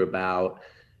earlier about,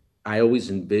 I always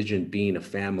envisioned being a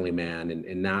family man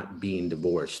and not being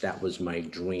divorced. That was my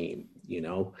dream,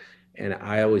 and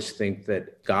I always think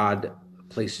that God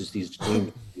places these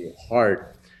dreams in your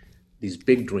heart, these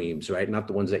big dreams, right? Not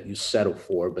the ones that you settle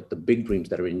for, but the big dreams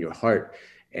that are in your heart.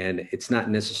 And it's not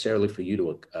necessarily for you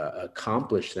to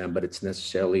accomplish them, but it's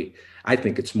necessarily, I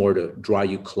think it's more to draw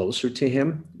you closer to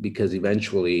him, because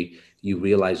eventually you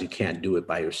realize you can't do it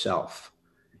by yourself.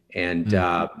 And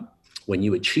when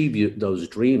you achieve those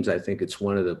dreams, I think it's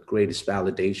one of the greatest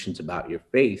validations about your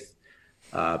faith,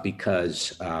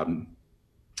 because,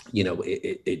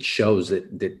 it shows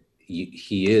that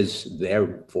he is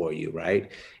there for you,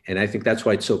 right? And I think that's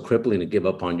why it's so crippling to give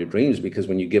up on your dreams, because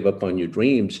when you give up on your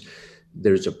dreams,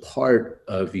 there's a part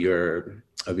of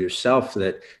yourself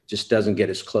that just doesn't get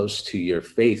as close to your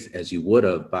faith as you would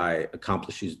have by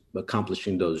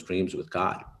accomplishing those dreams with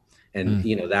God. And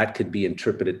that could be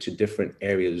interpreted to different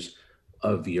areas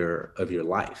of your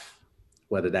life,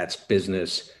 whether that's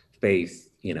business, faith,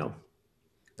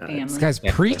 This guy's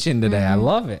preaching today. I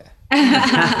love it.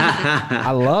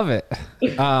 I love it.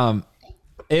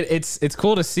 It's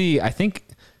cool to see. I think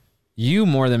you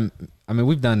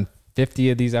we've done 50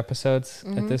 of these episodes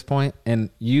at this point, and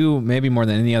you, maybe more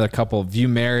than any other couple, view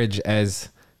marriage as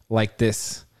like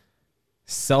this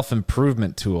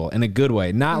self-improvement tool in a good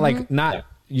way. Not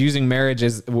using marriage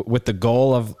as with the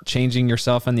goal of changing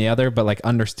yourself and the other, but like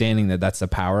understanding that that's the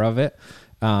power of it.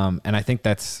 And I think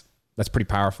that's pretty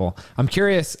powerful. I'm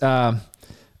curious,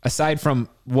 aside from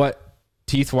what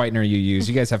teeth whitener you use,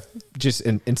 you guys have just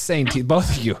insane teeth, both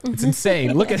of you. It's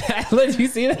insane. Look at that. Did you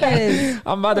see that?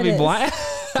 I'm about to be blind.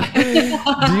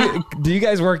 Do you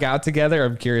guys work out together?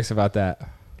 I'm curious about that.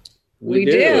 We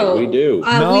do. We do.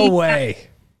 No way.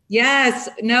 Yes.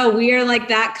 No, we are like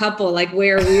that couple, like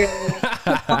where we're,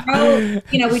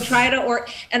 we try to,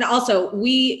 and also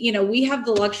we have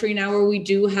the luxury now where we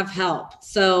do have help.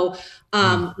 So,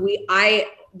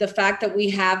 the fact that we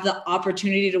have the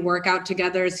opportunity to work out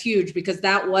together is huge, because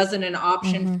that wasn't an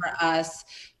option for us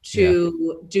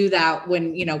to do that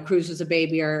when, Cruz was a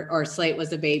baby or Slate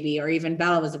was a baby, or even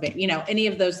Bella was a baby, any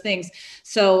of those things.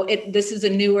 So this is a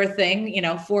newer thing,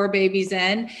 4 babies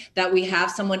in, that we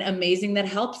have someone amazing that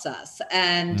helps us,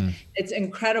 and it's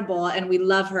incredible. And we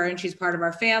love her, and she's part of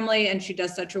our family, and she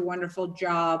does such a wonderful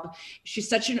job. She's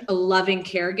such a loving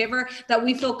caregiver that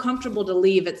we feel comfortable to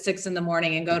leave at 6 a.m.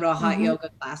 and go to a hot yoga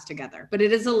class together. But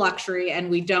it is a luxury, and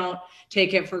we don't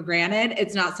take it for granted.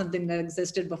 It's not something that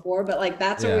existed before, but like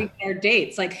that's where we get our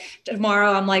dates. Like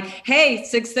tomorrow I'm like, hey,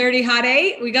 6:30 hot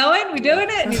 8, we going? We doing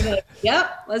it? And he's like,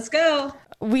 yep, let's go.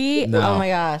 Oh my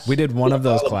gosh. We did one of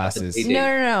those classes.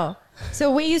 No.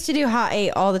 So we used to do hot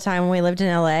 8 all the time when we lived in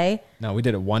LA. No, we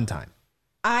did it one time.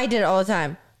 I did it all the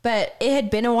time, but it had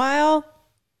been a while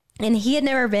and he had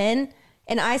never been.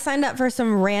 And I signed up for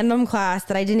some random class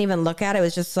that I didn't even look at. It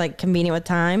was just like convenient with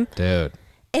time. Dude.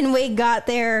 And we got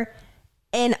there,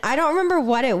 and I don't remember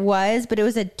what it was, but it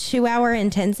was a 2-hour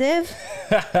intensive.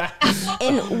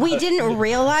 And we didn't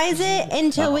realize it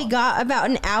until we got about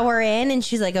an hour in, and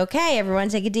she's like, okay, everyone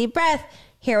take a deep breath.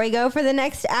 Here we go for the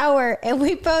next hour. And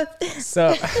we both so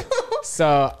we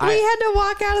had to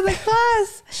walk out of the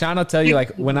class. Sean will tell you,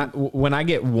 like, when I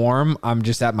get warm, I'm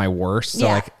just at my worst.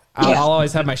 So I'll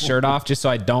always have my shirt off just so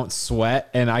I don't sweat,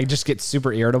 and I just get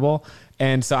super irritable.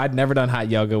 And so I'd never done hot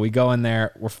yoga. We go in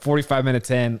there, we're 45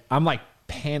 minutes in. I'm like,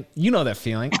 you know that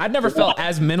feeling. I'd never felt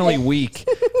as mentally weak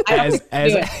as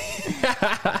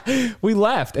we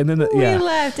left. And then we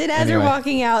left. And as we're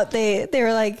walking out, they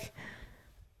were like,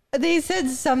 they said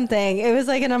something. It was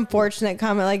like an unfortunate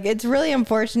comment. Like, it's really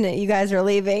unfortunate you guys are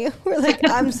leaving. We're like,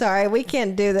 I'm sorry, we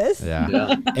can't do this.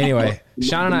 Yeah. Anyway,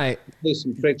 Sean and I play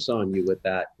some tricks on you with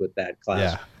that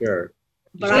class. Yeah. Sure.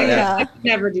 But I could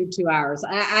never do 2 hours.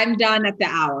 I'm done at the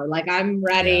hour. Like, I'm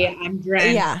ready. I'm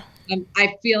drenched. Yeah. I'm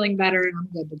feeling better, and I'm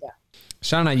good to go.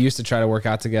 Sean and I used to try to work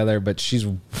out together, but she's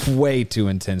way too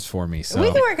intense for me. So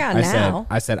we can work out now.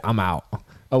 I said, I'm out.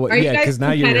 Oh, yeah, because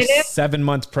now you're 7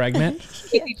 months pregnant.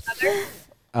 With each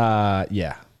other?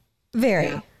 Yeah. Very.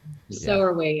 Yeah. So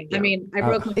are we. I mean, I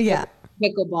broke my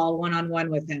pickleball one-on-one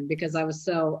with him because I was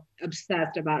so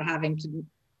obsessed about having to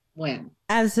win.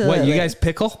 Absolutely. What, you guys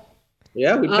pickle?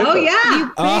 Yeah, we pickle. Oh, yeah. You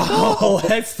pickle? Oh,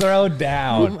 let's throw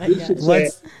down.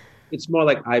 It's more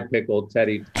like I pickled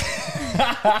Teddy.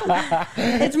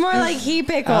 It's more like he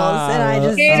pickles and I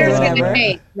just Gators in the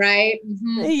cake, right?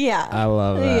 Mm-hmm. Yeah. I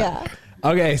love that. Yeah.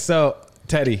 Okay, so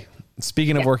Teddy,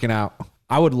 speaking of working out,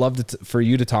 I would love for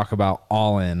you to talk about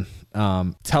All In.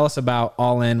 Tell us about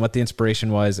All In, what the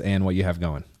inspiration was, and what you have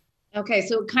going. Okay,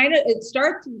 so it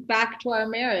starts back to our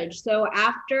marriage. So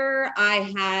after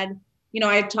I had,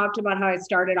 I talked about how I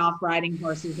started off riding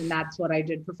horses, and that's what I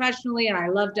did professionally, and I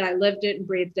loved it. I lived it and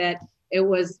breathed it. It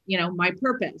was, my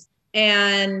purpose.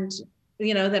 And,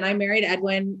 then I married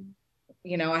Edwin.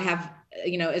 I have,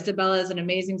 Isabella is an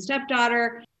amazing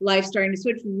stepdaughter. Life's starting to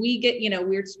switch.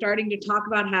 We're starting to talk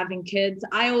about having kids.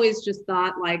 I always just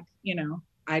thought like,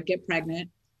 I'd get pregnant.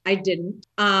 I didn't.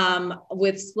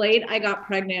 With Slade, I got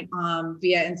pregnant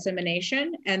via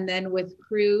insemination. And then with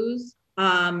Cruz,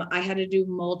 I had to do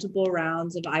multiple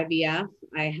rounds of IVF.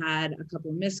 I had a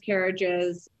couple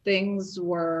miscarriages. Things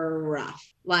were rough.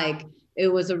 Like, it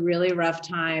was a really rough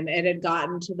time. It had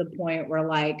gotten to the point where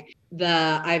like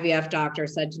the IVF doctor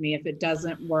said to me, if it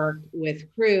doesn't work with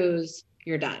Cruz,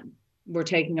 you're done. We're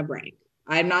taking a break.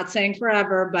 I'm not saying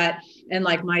forever, and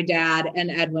like my dad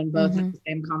and Edwin both had the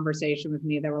same conversation with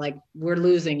me. They were like, we're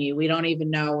losing you. We don't even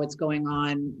know what's going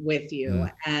on with you.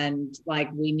 Mm. And like,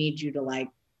 we need you to like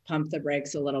pump the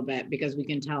brakes a little bit because we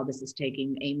can tell this is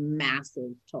taking a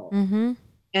massive toll. Mm-hmm.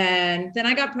 And then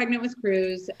I got pregnant with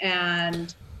Cruz,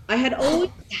 and I had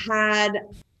always had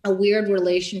a weird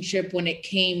relationship when it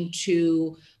came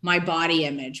to my body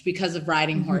image because of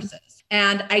riding horses.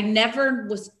 And I never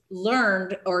was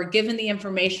learned or given the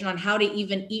information on how to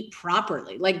even eat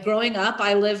properly. Like growing up,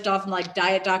 I lived off like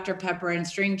Diet Dr. Pepper and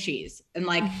string cheese. And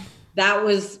like, that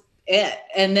was it.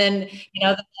 And then,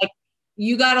 like,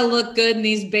 you got to look good in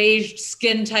these beige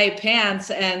skin tight pants.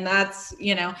 And that's,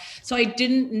 so I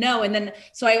didn't know. And then,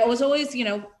 so I was always,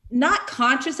 not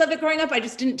conscious of it growing up. I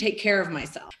just didn't take care of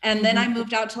myself. And then I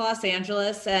moved out to Los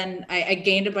Angeles, and I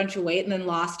gained a bunch of weight and then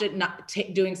lost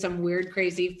it, doing some weird,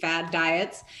 crazy fad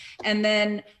diets. And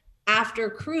then after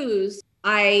Cruz,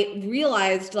 I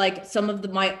realized like some of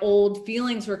my old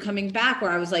feelings were coming back,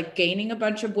 where I was like gaining a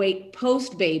bunch of weight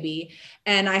post baby.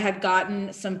 And I had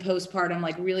gotten some postpartum,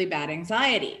 like really bad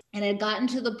anxiety. And it had gotten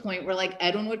to the point where like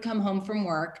Edwin would come home from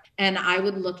work and I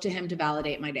would look to him to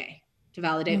validate my day, to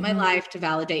validate my life, to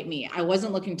validate me. I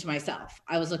wasn't looking to myself.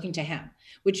 I was looking to him,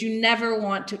 which you never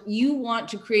want to. You want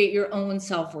to create your own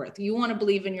self-worth. You want to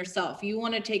believe in yourself. You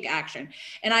want to take action.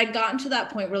 And I'd gotten to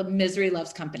that point where misery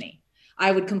loves company.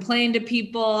 I would complain to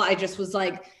people. I just was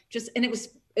like, and it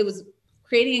was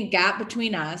creating a gap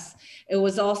between us. It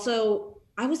was also,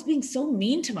 I was being so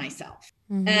mean to myself.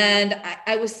 And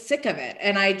I was sick of it.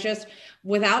 And I just,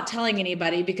 without telling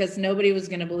anybody, because nobody was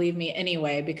going to believe me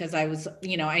anyway, because I was,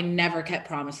 I never kept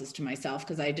promises to myself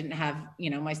because I didn't have,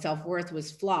 my self-worth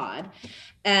was flawed.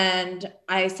 And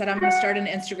I said, I'm going to start an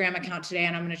Instagram account today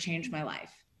and I'm going to change my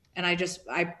life. And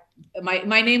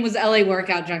my name was LA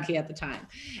Workout Junkie at the time.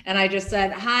 And I just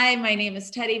said, hi, my name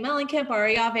is Teddy Mellencamp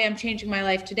Ariave. I'm changing my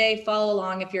life today. Follow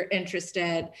along if you're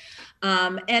interested.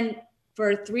 And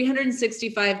for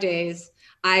 365 days,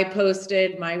 I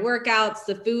posted my workouts,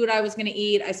 the food I was going to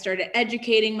eat. I started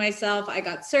educating myself. I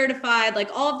got certified,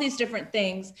 like all of these different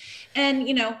things. And,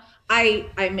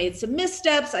 I made some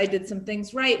missteps. I did some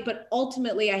things right, but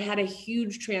ultimately I had a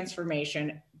huge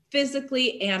transformation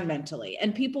physically and mentally.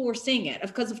 And people were seeing it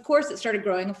because of course it started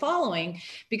growing a following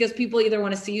because people either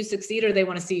want to see you succeed or they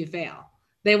want to see you fail.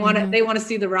 They want to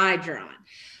see the ride you're on.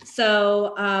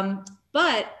 So,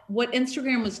 but what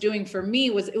Instagram was doing for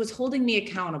me was it was holding me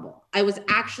accountable. I was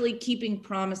actually keeping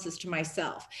promises to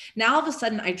myself. Now, all of a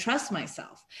sudden, I trust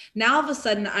myself. Now, all of a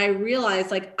sudden, I realize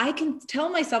like I can tell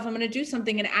myself I'm going to do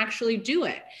something and actually do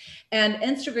it. And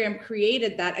Instagram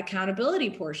created that accountability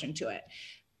portion to it.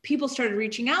 People started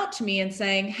reaching out to me and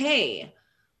saying, hey,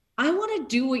 I want to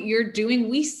do what you're doing.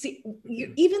 We see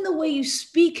even the way you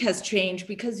speak has changed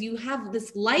because you have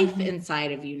this life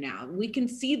inside of you now. We can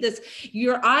see this.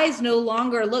 Your eyes no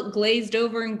longer look glazed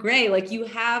over and gray. Like you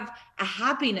have a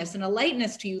happiness and a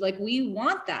lightness to you. Like we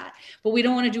want that, but we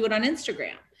don't want to do it on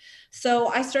Instagram. So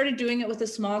I started doing it with a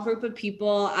small group of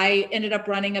people. I ended up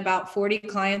running about 40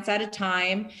 clients at a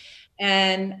time.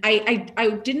 And I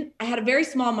had a very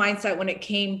small mindset when it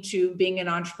came to being an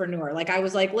entrepreneur. Like I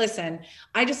was like, listen,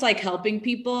 I just like helping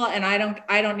people and I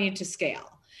don't need to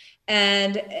scale.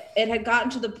 And it had gotten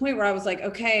to the point where I was like,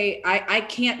 okay, I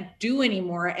can't do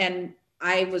anymore. And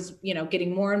I was,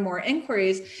 getting more and more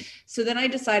inquiries. So then I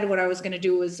decided what I was going to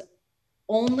do was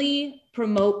only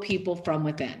promote people from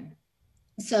within.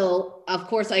 So of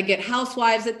course I get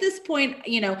housewives at this point,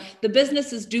 the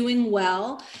business is doing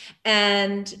well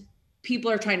and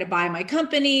people are trying to buy my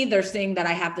company. They're seeing that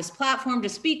I have this platform to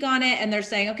speak on it. And they're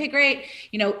saying, okay, great.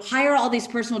 Hire all these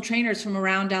personal trainers from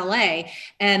around LA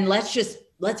and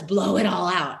let's blow it all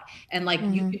out. And like,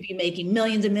 you could be making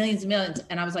millions and millions and millions.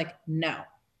 And I was like, no,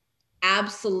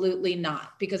 Absolutely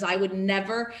not, because I would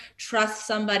never trust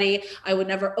somebody. I would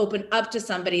never open up to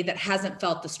somebody that hasn't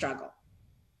felt the struggle.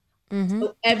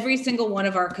 So every single one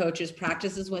of our coaches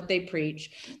practices what they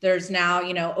preach. There's now,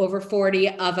 over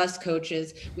 40 of us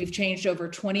coaches. We've changed over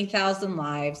 20,000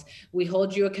 lives. We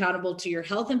hold you accountable to your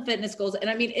health and fitness goals. And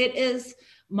I mean, it is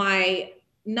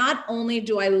not only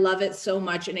do I love it so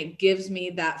much, and it gives me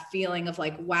that feeling of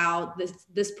like, wow,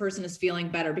 this person is feeling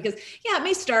better, because yeah, it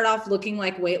may start off looking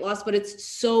like weight loss, but it's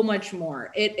so much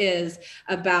more. It is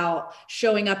about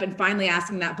showing up and finally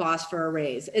asking that boss for a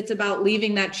raise. It's about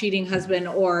leaving that cheating husband,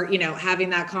 or, having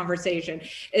that conversation.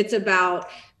 It's about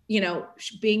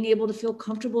being able to feel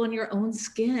comfortable in your own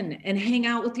skin and hang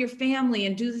out with your family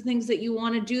and do the things that you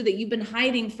want to do that you've been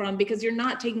hiding from because you're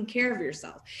not taking care of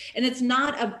yourself. And it's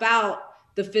not about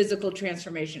the physical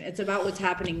transformation. It's about what's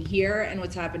happening here and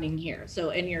what's happening here. So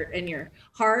in your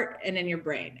heart and in your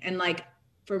brain. And like,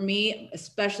 for me,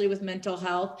 especially with mental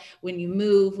health, when you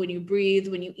move, when you breathe,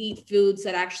 when you eat foods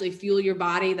that actually fuel your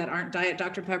body, that aren't Diet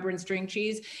Dr. Pepper and string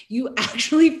cheese, you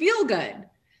actually feel good.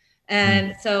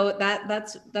 And so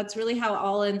that's really how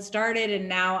All In started. And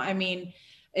now, I mean,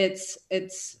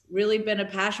 it's really been a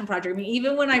passion project. I mean,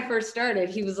 even when I first started,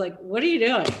 he was like, "What are you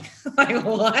doing?" Like,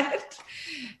 what?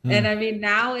 And I mean,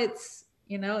 now it's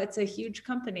a huge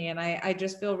company, and I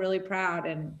just feel really proud,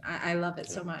 and I love it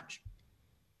so much.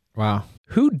 Wow.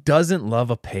 Who doesn't love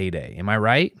a payday? Am I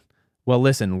right? Well,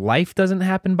 listen, life doesn't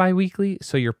happen bi-weekly,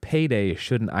 so your payday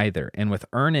shouldn't either. And with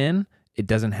EarnIn, it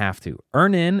doesn't have to.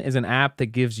 EarnIn is an app that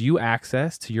gives you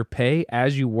access to your pay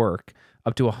as you work,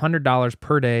 up to $100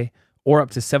 per day or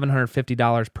up to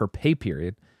 $750 per pay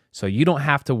period, so you don't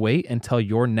have to wait until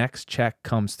your next check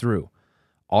comes through.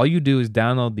 All you do is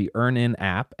download the EarnIn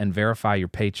app and verify your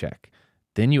paycheck.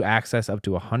 Then you access up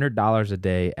to $100 a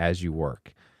day as you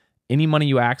work. Any money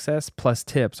you access plus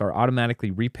tips are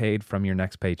automatically repaid from your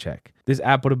next paycheck. This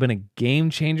app would have been a game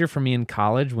changer for me in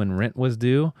college when rent was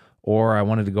due, or I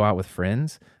wanted to go out with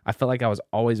friends. I felt like I was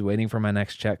always waiting for my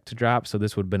next check to drop, so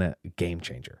this would have been a game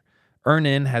changer.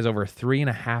 EarnIn has over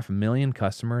 3.5 million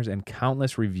customers and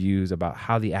countless reviews about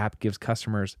how the app gives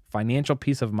customers financial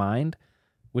peace of mind,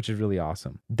 which is really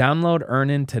awesome. Download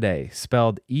EarnIn today,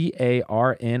 spelled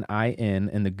EARNIN,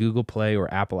 in the Google Play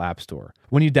or Apple App Store.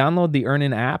 When you download the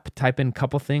EarnIn app, type in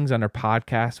Couple Things under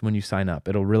podcast when you sign up.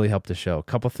 It'll really help the show.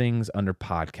 Couple Things under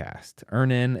podcast.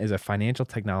 EarnIn is a financial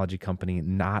technology company,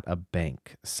 not a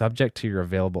bank. Subject to your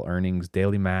available earnings,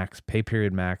 daily max, pay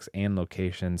period max, and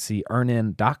location. See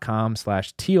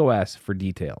earnin.com/TOS for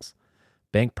details.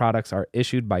 Bank products are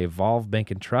issued by Evolve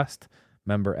Bank and Trust,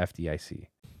 member FDIC.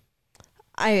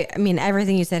 I mean,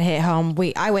 everything you said hit home.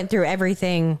 I went through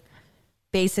everything.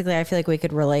 Basically, I feel like we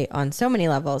could relate on so many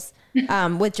levels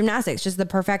with gymnastics, just the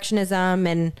perfectionism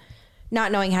and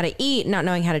not knowing how to eat, not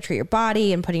knowing how to treat your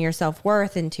body, and putting your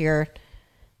self-worth into your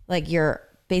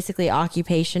basically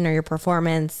occupation or your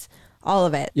performance, all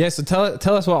of it. Yeah. So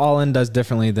tell us what All In does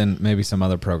differently than maybe some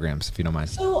other programs, if you don't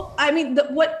mind. So, I mean,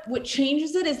 what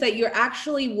changes it is that you're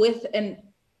actually with an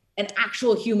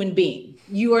actual human being.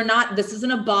 You are not, this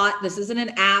isn't a bot, this isn't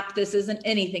an app, this isn't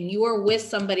anything. You are with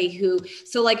somebody who,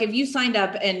 so like if you signed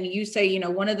up and you say,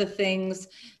 one of the things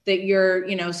that you're,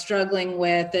 struggling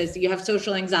with is you have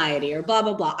social anxiety or blah,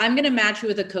 blah, blah. I'm going to match you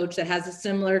with a coach that has a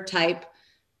similar type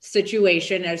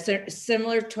situation, a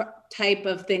similar type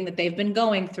of thing that they've been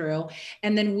going through.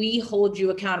 And then we hold you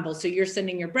accountable. So you're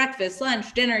sending your breakfast,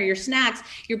 lunch, dinner, your snacks,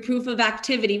 your proof of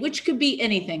activity, which could be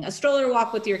anything, a stroller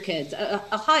walk with your kids, a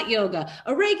hot yoga,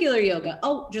 a regular yoga.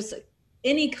 Oh, just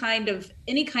any kind of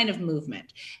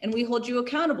movement. And we hold you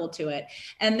accountable to it.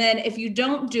 And then if you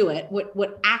don't do it,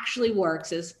 what actually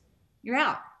works is you're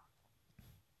out.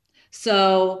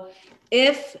 So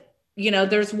if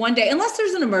there's one day, unless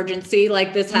there's an emergency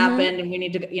like this happened and we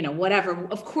need to, whatever,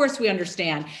 of course we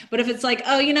understand. But if it's like,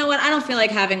 oh, you know what? I don't feel like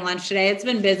having lunch today. It's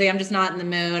been busy. I'm just not in the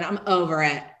mood. I'm over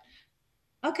it.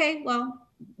 Okay, well,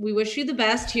 we wish you the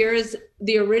best. Here is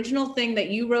the original thing that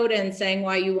you wrote in saying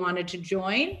why you wanted to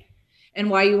join and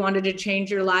why you wanted to change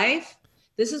your life.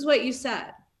 This is what you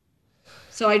said.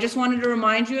 So I just wanted to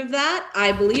remind you of that.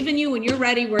 I believe in you. When you're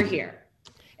ready, we're here.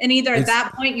 And either at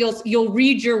that point, you'll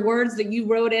read your words that you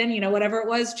wrote in, whatever it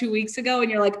was 2 weeks ago.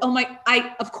 And you're like,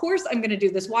 of course I'm going to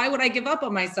do this. Why would I give up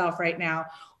on myself right now?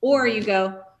 Or you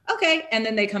go, okay. And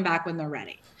then they come back when they're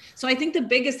ready. So I think the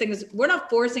biggest thing is we're not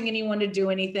forcing anyone to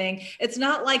do anything. It's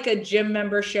not like a gym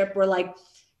membership where like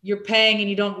you're paying and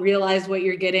you don't realize what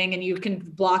you're getting and you can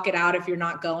block it out if you're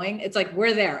not going. It's like,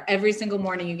 we're there every single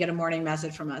morning. You get a morning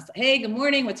message from us. Hey, good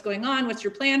morning. What's going on? What's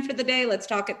your plan for the day? Let's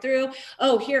talk it through.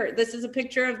 Oh, here, this is a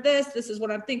picture of this. This is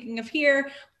what I'm thinking of here.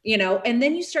 you know, and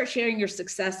then you start sharing your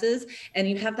successes and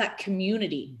you have that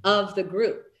community of the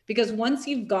group. Because once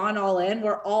you've gone all in,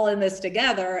 we're all in this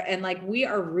together, and like we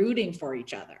are rooting for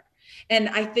each other. And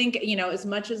I think, you know, as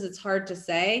much as it's hard to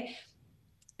say,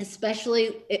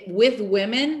 especially with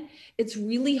women, it's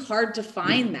really hard to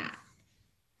find that.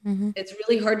 Mm-hmm. It's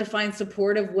really hard to find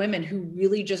supportive women who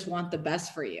really just want the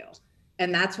best for you.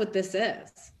 And that's what this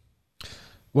is.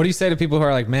 What do you say to people who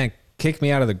are like, man, kick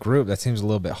me out of the group? That seems a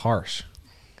little bit harsh.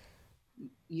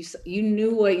 You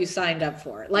knew what you signed up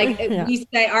for. Like we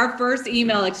say, our first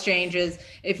email exchange is,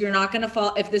 if you're not going to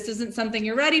fall, if this isn't something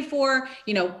you're ready for,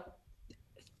 you know,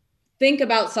 think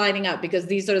about signing up, because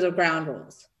these are the ground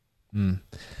rules.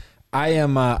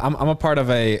 I'm a part of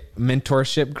a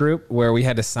mentorship group where we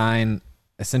had to sign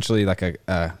essentially like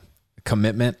a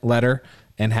commitment letter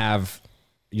and have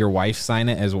your wife sign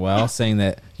it as well, saying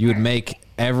that you would make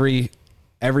every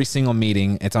single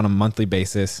meeting. It's on a monthly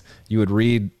basis. You would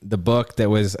read the book that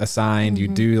was assigned. You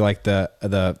do like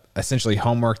the essentially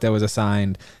homework that was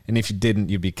assigned. And if you didn't,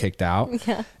 you'd be kicked out.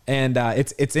 Yeah. And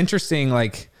it's interesting.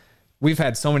 Like, we've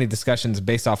had so many discussions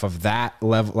based off of that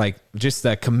level, like just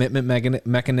the commitment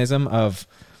mechanism of,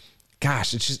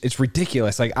 gosh, it's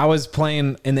ridiculous. Like, I was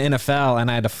playing in the NFL and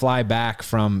I had to fly back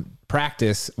from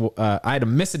practice. I had to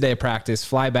miss a day of practice,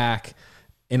 fly back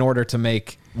in order to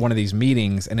make one of these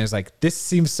meetings. And it's like, this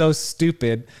seems so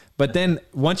stupid. But then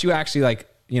once you actually, like,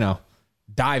 you know,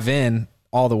 dive in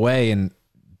all the way and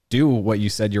do what you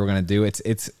said you were going to do,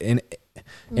 it's an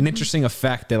interesting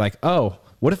effect that, like, oh,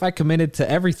 what if I committed to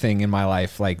everything in my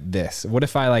life like this? What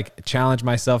if I like challenge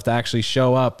myself to actually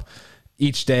show up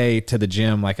each day to the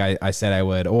gym like I said I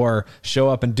would, or show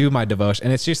up and do my devotion?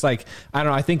 And it's just like, I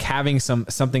don't know, I think having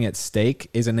something at stake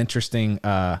is an interesting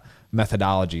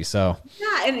methodology. So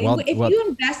yeah, and if you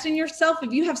invest in yourself,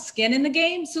 if you have skin in the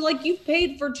game, so like you've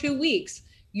paid for 2 weeks,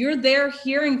 you're there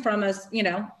hearing from us, you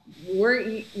know,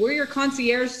 we're your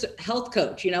concierge health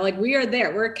coach, you know, like we are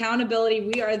there, we're accountability,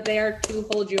 we are there to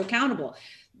hold you accountable.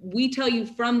 We tell you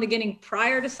from the beginning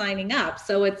prior to signing up.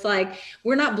 So it's like,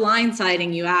 we're not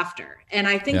blindsiding you after. And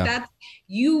I think that's,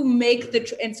 you make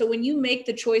and so when you make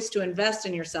the choice to invest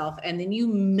in yourself, and then you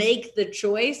make the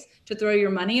choice to throw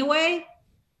your money away,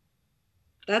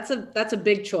 that's a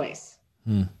big choice.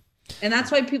 And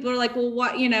that's why people are like, well,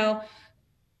 what, you know,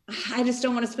 I just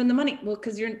don't want to spend the money. Well,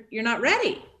 because you're not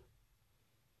ready.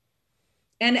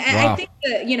 And I think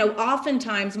that, you know,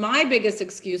 oftentimes my biggest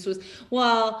excuse was,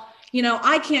 well, you know,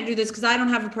 I can't do this because I don't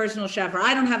have a personal chef, or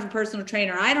I don't have a personal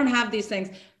trainer. I don't have these things.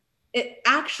 It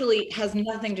actually has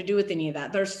nothing to do with any of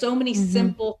that. There's so many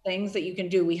simple things that you can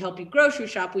do. We help you grocery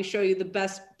shop. We show you the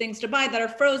best things to buy that are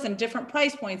frozen, different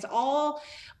price points, all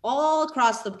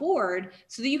across the board,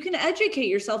 so that you can educate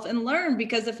yourself and learn.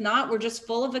 Because if not, we're just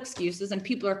full of excuses, and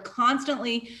people are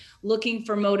constantly looking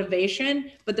for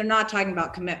motivation, but they're not talking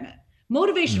about commitment.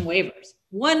 Motivation wavers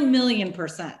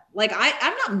 1,000,000%. Like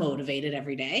I'm not motivated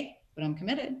every day, but I'm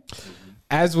committed.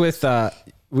 As with,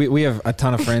 we have a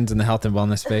ton of friends in the health and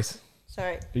wellness space.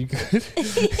 Sorry. Are you good?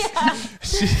 Yeah.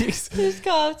 Just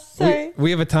coughed. Sorry.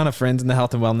 We have a ton of friends in the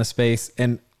health and wellness space.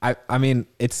 And I mean,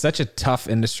 it's such a tough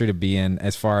industry to be in,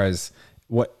 as far as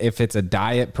what, if it's a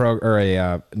diet or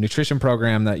a nutrition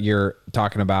program that you're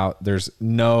talking about, there's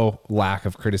no lack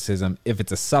of criticism. If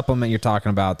it's a supplement you're talking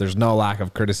about, there's no lack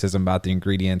of criticism about the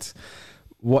ingredients.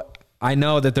 What I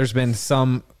know that there's been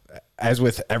some, as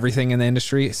with everything in the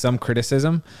industry, some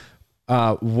criticism.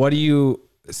 I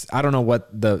don't know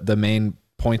what the main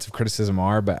points of criticism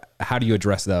are, but how do you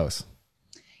address those?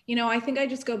 You know, I think I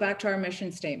just go back to our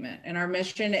mission statement, and our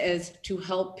mission is to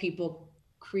help people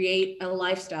create a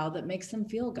lifestyle that makes them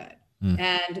feel good.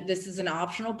 And this is an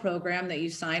optional program that you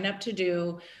sign up to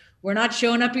do. We're not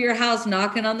showing up at your house,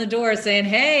 knocking on the door saying,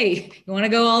 hey, you want to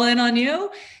go all in on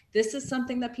you? This is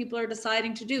something that people are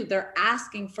deciding to do. They're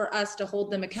asking for us to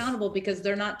hold them accountable because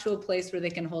they're not to a place where they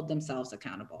can hold themselves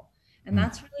accountable. And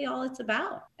that's really all it's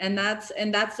about. And that's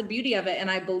the beauty of it. And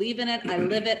I believe in it. I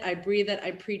live it. I breathe it. I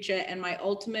preach it. And my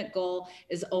ultimate goal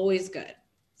is always good.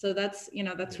 So that's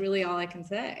really all I can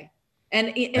say.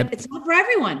 And it's not for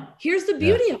everyone. Here's the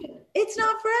beauty of it. It's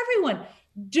not for everyone.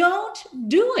 Don't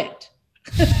do it.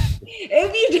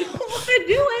 If you don't want to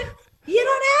do it, you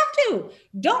don't have to.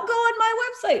 Don't go on my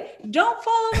website. Don't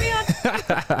follow me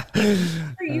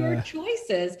on for your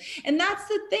choices. And that's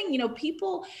the thing, you know,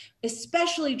 people,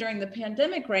 especially during the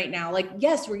pandemic right now, like,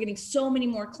 yes, we're getting so many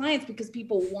more clients because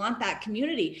people want that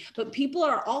community, but people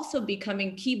are also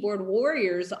becoming keyboard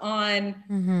warriors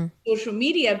on social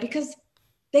media because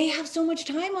they have so much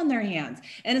time on their hands.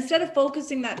 And instead of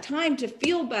focusing that time to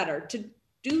feel better, to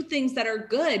do things that are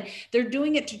good. They're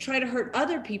doing it to try to hurt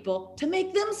other people to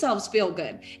make themselves feel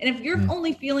good. And if you're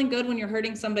only feeling good when you're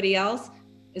hurting somebody else,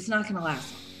 it's not going to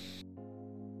last.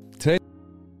 Today,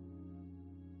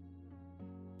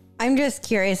 I'm just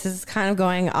curious. This is kind of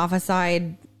going off a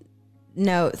side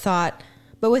note thought,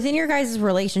 but within your guys'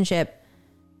 relationship,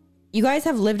 you guys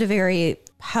have lived a very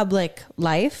public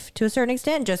life to a certain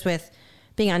extent, just with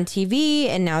being on TV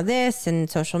and now this and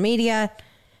social media.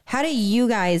 How do you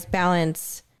guys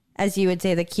balance, as you would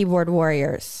say, the keyboard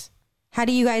warriors? How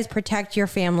do you guys protect your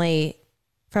family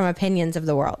from opinions of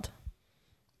the world?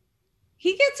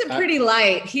 He gets it pretty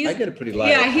light. I get it pretty light.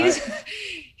 Yeah,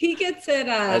 he gets it.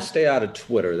 I stay out of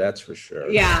Twitter, that's for sure.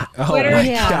 Yeah, oh Twitter. my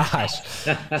Yeah.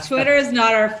 gosh. Twitter is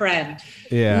not our friend.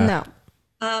 Yeah. No.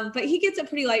 But he gets it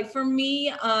pretty light. For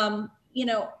me, you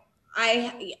know,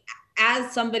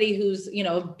 as somebody who's, you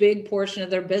know, a big portion of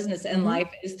their business and life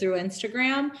is through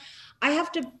Instagram, I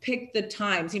have to pick the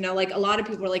times, you know, like a lot of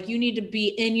people are like, you need to be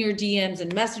in your DMs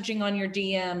and messaging on your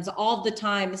DMs all the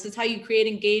time. This is how you create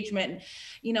engagement.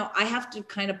 You know, I have to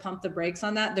kind of pump the brakes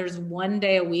on that. There's one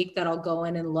day a week that I'll go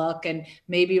in and look and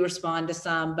maybe respond to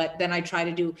some, but then I try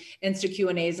to do Insta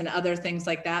Q&As and other things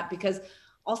like that, because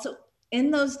also in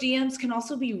those DMs can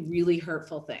also be really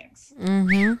hurtful things.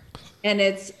 Mm-hmm. And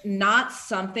it's not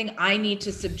something I need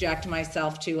to subject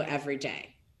myself to every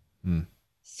day.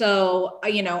 So,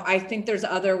 you know, I think there's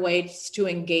other ways to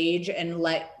engage and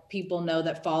let people know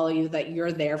that follow you, that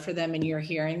you're there for them and you're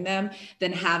hearing them,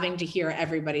 than having to hear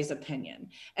everybody's opinion.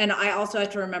 And I also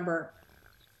have to remember,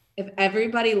 if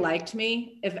everybody liked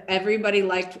me, if everybody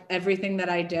liked everything that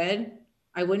I did,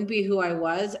 I wouldn't be who I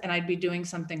was and I'd be doing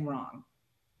something wrong.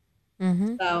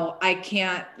 Mm-hmm. So I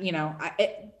can't, you know,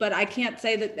 but I can't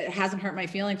say that it hasn't hurt my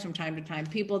feelings from time to time.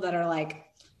 People that are like,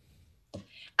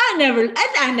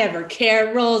 I never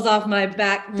care, rolls off my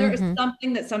back. There's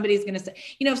something that somebody's going to say.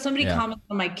 You know, if somebody comments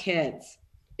on my kids,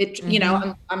 you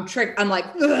know, I'm tricked. I'm like,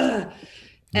 ugh.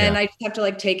 And I just have to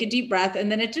like take a deep breath.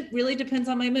 And then it really depends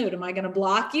on my mood. Am I going to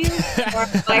block you? Or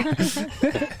am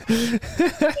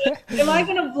I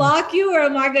going to block you, or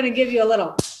am I going to give you a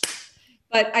little?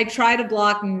 But I try to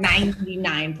block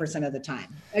 99% of the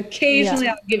time. Occasionally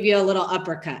I'll give you a little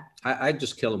uppercut. I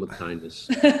just kill him with kindness.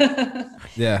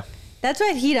 Yeah. That's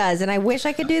what he does. And I wish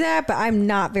I could do that, but I'm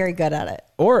not very good at it.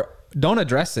 Or don't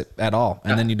address it at all.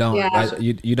 And then you don't,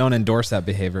 you don't endorse that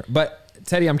behavior. But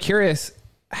Teddy, I'm curious,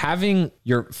 having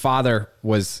your father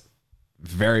was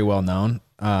very well known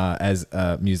as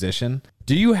a musician.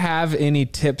 Do you have any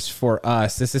tips for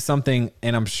us? This is something,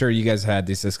 and I'm sure you guys had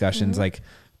these discussions. Like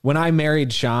when I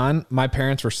married Sean, my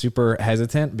parents were super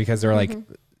hesitant because they're like,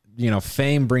 you know,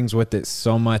 fame brings with it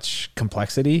so much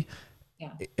complexity.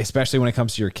 Yeah. Especially when it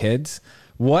comes to your kids.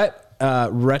 What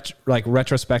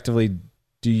retrospectively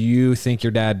do you think your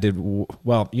dad did?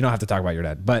 Well, you don't have to talk about your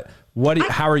dad, but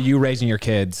how are you raising your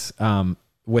kids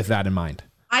with that in mind?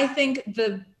 I think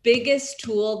the biggest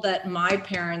tool that my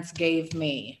parents gave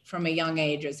me from a young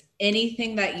age is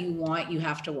anything that you want, you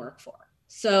have to work for.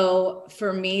 So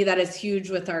for me, that is huge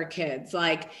with our kids.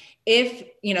 Like, if,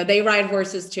 you know, they ride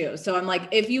horses too. So I'm like,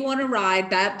 if you want to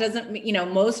ride, that doesn't, you know,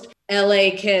 most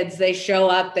LA kids, they show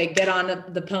up, they get on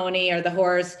the pony or the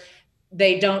horse.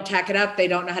 They don't tack it up. They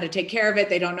don't know how to take care of it.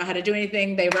 They don't know how to do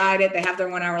anything. They ride it. They have their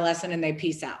 1 hour lesson and they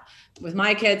peace out. With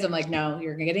my kids, I'm like, no,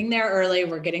 you're getting there early.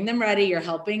 We're getting them ready. You're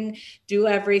helping do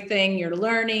everything. You're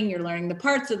learning the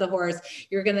parts of the horse.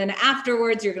 You're going to, then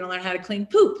afterwards, you're going to learn how to clean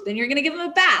poop. Then you're going to give them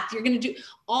a bath. You're going to do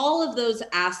all of those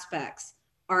aspects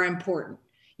are important.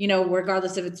 You know,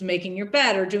 regardless if it's making your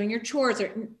bed or doing your chores,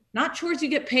 or not chores you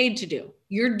get paid to do.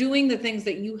 You're doing the things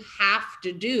that you have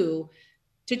to do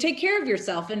to take care of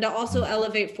yourself and to also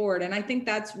elevate forward. And I think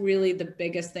that's really the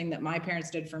biggest thing that my parents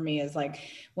did for me is like,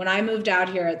 when I moved out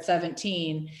here at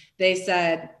 17, they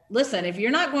said, listen, if you're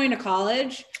not going to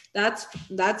college, that's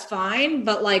fine.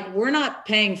 But like, we're not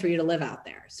paying for you to live out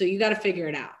there. So you got to figure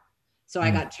it out. So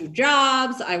I got 2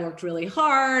 jobs. I worked really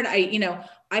hard.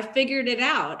 I figured it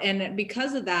out. And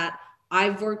because of that,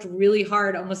 I've worked really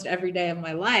hard almost every day of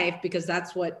my life because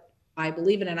that's what I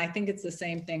believe in. And I think it's the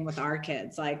same thing with our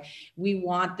kids. Like, we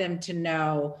want them to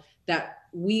know that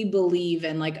we believe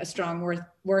in like a strong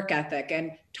work ethic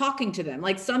and talking to them.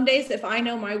 Like, some days, if I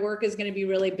know my work is going to be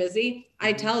really busy,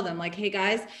 I tell them like, hey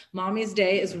guys, mommy's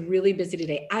day is really busy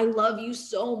today. I love you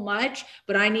so much,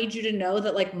 but I need you to know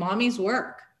that like mommy's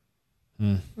work.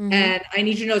 And I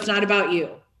need you to know it's not about you.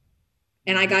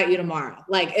 And I got you tomorrow.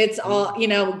 Like, it's all, you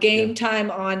know, game time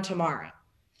on tomorrow.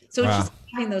 So it's just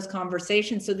having those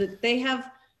conversations so that they have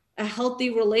a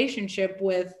healthy relationship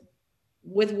with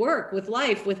with work, with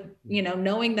life, with,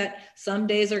 knowing that some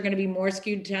days are going to be more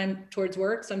skewed time towards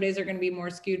work. Some days are going to be more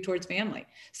skewed towards family.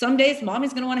 Some days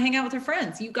mommy's going to want to hang out with her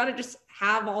friends. You got to just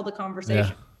have all the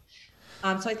conversation.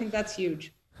 Yeah. So I think that's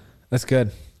huge. That's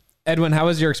good. Edwin, how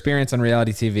was your experience on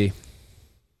reality TV?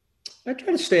 I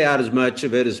try to stay out as much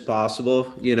of it as possible.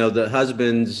 The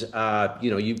husbands,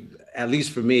 at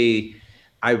least for me,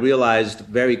 I realized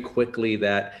very quickly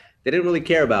that they didn't really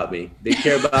care about me. They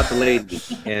care about the lady.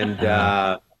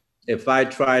 And if I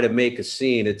try to make a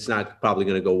scene, it's not probably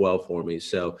going to go well for me.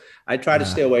 So I try to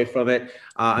stay away from it.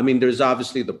 There's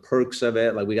obviously the perks of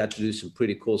it. Like we got to do some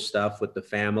pretty cool stuff with the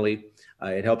family.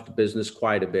 It helped the business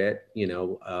quite a bit,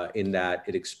 in that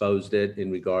it exposed it in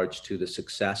regards to the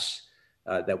success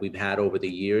that we've had over the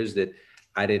years that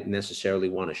I didn't necessarily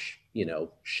want to,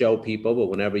 show people. But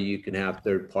whenever you can have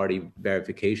third-party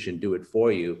verification do it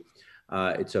for you,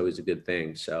 it's always a good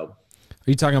thing. So, are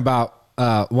you talking about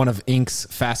one of Inc.'s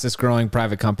fastest growing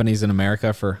private companies in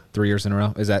America for 3 years in a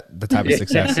row? Is that the type of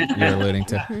success you're alluding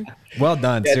to? Well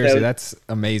done. Yeah, seriously, that's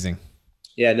amazing.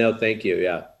 Yeah, no, thank you.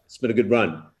 Yeah, it's been a good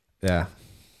run. Yeah.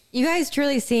 You guys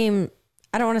truly seem,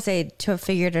 I don't want to say to have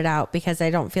figured it out because I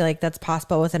don't feel like that's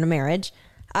possible within a marriage.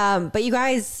 But you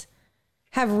guys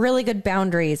have really good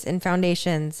boundaries and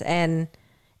foundations and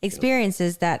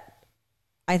experiences that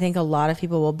I think a lot of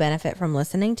people will benefit from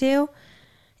listening to.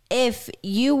 If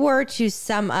you were to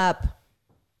sum up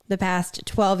the past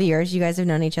 12 years you guys have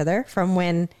known each other, from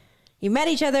when you met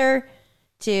each other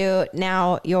to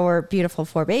now your beautiful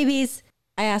 4 babies.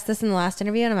 I asked this in the last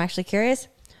interview and I'm actually curious.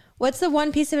 What's the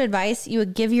one piece of advice you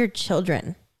would give your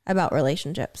children about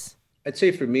relationships? I'd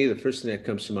say for me, the first thing that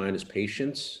comes to mind is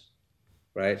patience,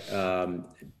 right?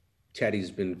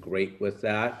 Teddy's been great with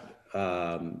that.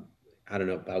 I don't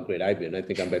know how great I've been. I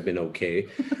think I've been okay.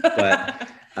 But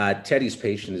Teddy's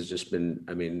patience has just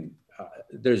been,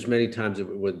 there's many times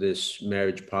where this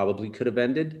marriage probably could have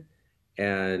ended.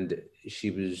 And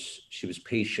she was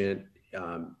patient.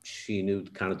 She knew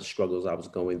kind of the struggles I was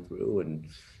going through.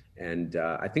 And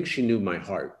I think she knew my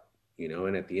heart,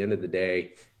 and at the end of the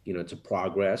day, it's a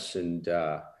progress. And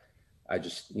I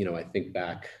just, I think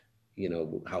back,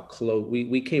 how close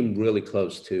we came really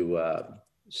close to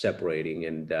separating.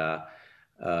 And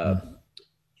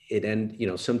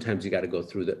sometimes you got to go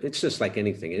through it's just like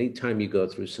anything. Anytime you go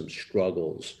through some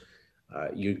struggles,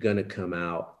 you're going to come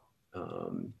out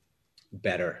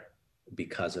better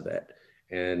because of it.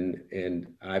 And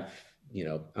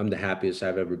I'm the happiest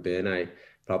I've ever been. I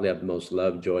probably have the most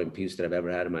love, joy, and peace that I've ever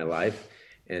had in my life.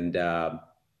 And,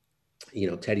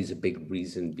 Teddy's a big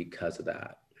reason because of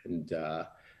that. And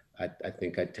I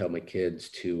think I tell my kids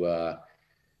to,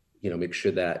 make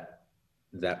sure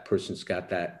that person's got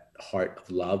that heart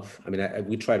of love.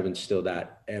 We try to instill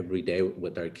that every day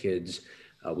with our kids.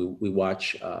 We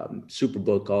watch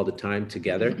Superbook all the time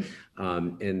together.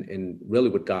 And really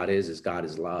what God is God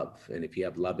is love. And if you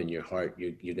have love in your heart,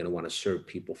 you're going to want to serve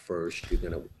people first.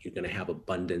 You're going to have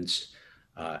abundance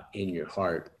in your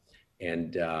heart.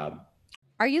 And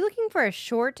are you looking for a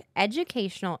short,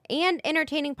 educational, and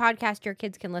entertaining podcast your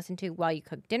kids can listen to while you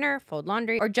cook dinner, fold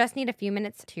laundry, or just need a few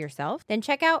minutes to yourself? Then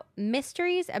check out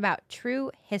Mysteries About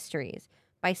True Histories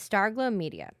by Starglow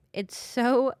Media. It's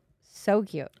so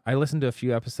cute. I listened to a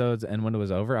few episodes, and when it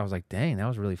was over, I was like, dang, that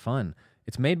was really fun.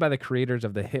 It's made by the creators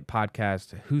of the hit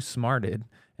podcast Who Smarted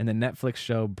and the Netflix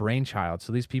show Brainchild,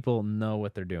 so these people know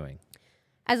what they're doing.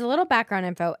 As a little background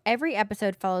info, every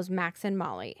episode follows Max and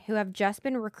Molly, who have just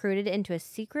been recruited into a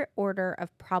secret order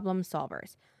of problem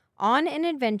solvers on an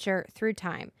adventure through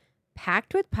time,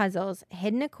 packed with puzzles,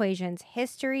 hidden equations,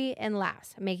 history, and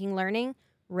laughs, making learning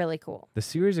really cool. The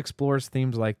series explores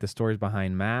themes like the stories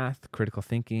behind math, critical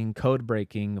thinking, code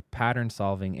breaking, pattern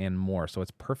solving, and more. So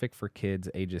it's perfect for kids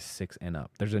ages 6 and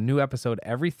up. There's a new episode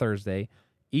every Thursday,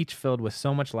 each filled with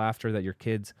so much laughter that your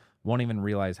kids won't even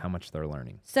realize how much they're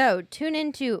learning. So tune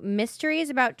into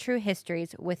Mysteries About True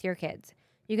Histories with your kids.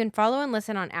 You can follow and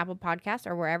listen on Apple Podcasts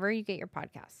or wherever you get your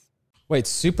podcasts. Wait,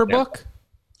 Superbook?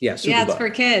 Yeah, Superbook. Yeah, it's for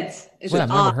kids. It's I've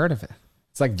never heard of it.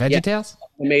 It's like VeggieTales?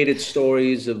 Animated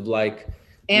stories of like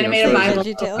animated Bible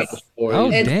VeggieTales. Oh,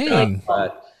 dang.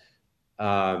 But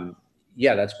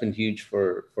that's been huge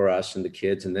for us and the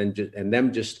kids, and then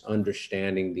them just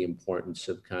understanding the importance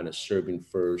of kind of serving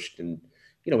first. And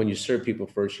when you serve people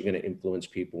first, you're going to influence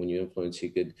people. When you influence, you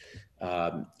could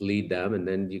lead them, and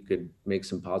then you could make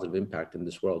some positive impact in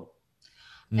this world.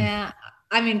 Yeah.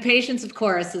 Patience, of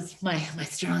course, is my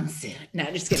strong suit. No,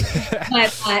 just kidding.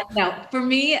 But no, for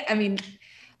me,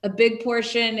 a big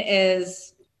portion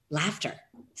is laughter.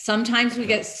 Sometimes we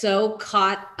get so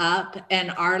caught up in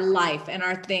our life and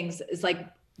our things. It's like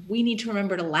we need to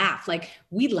remember to laugh. Like,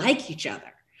 we like each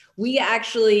other. We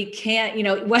actually can't,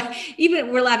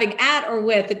 even we're laughing at or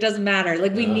with, it doesn't matter.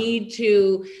 Like, we need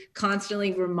to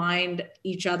constantly remind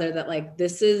each other that, like,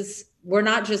 we're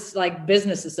not just like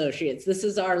business associates. This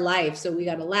is our life. So we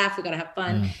got to laugh. We got to have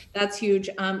fun. That's huge.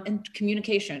 And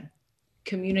communication.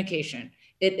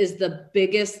 It is the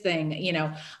biggest thing.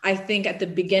 I think at the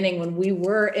beginning when we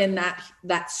were in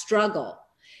that struggle,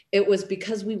 it was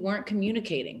because we weren't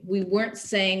communicating. We weren't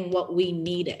saying what we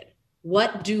needed.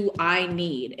 What do I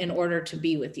need in order to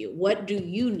be with you? What do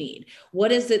you need?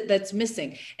 What is it that's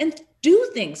missing? And do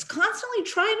things, constantly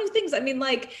try new things. I mean,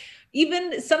 like,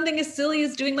 even something as silly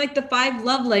as doing like the 5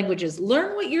 love languages.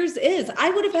 Learn what yours is. I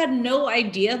would have had no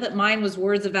idea that mine was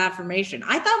words of affirmation.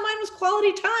 I thought mine was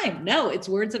quality time. No, it's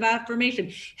words of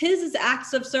affirmation. His is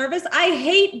acts of service. I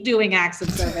hate doing acts of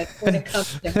service when it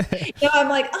comes to, I'm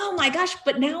like, oh my gosh,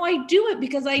 but now I do it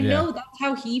because I know that's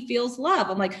how he feels love.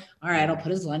 I'm like, all right, I'll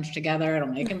put his lunch together. It'll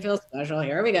make him feel special.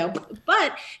 Here we go.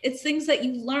 But it's things that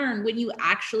you learn when you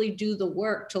actually do the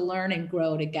work to learn and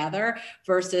grow together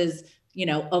versus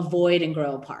avoid and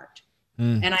grow apart.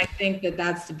 And I think that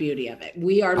that's the beauty of it.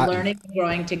 We are learning and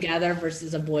growing together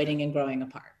versus avoiding and growing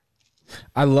apart.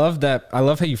 I love that. I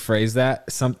love how you phrase that.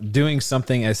 Doing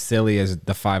something as silly as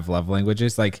the 5 love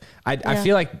languages. Like, I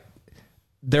feel like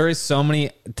there is so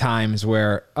many times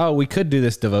where, we could do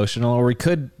this devotional, or we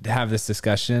could have this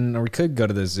discussion, or we could go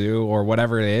to the zoo, or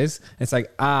whatever it is. It's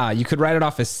like, you could write it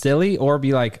off as silly, or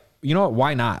be like, you know what?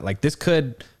 Why not? Like, this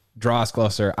could draw us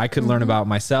closer. I could learn about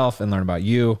myself and learn about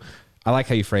you. I like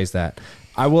how you phrase that.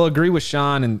 I will agree with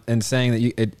Sean in saying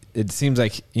that it seems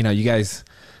like, you guys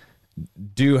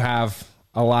do have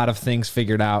a lot of things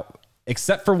figured out,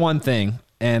 except for one thing.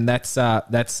 And that's how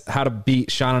to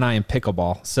beat Sean and I in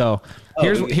pickleball. So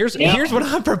here's what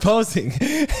I'm proposing.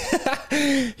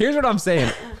 Here's what I'm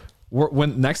saying.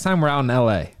 When next time we're out in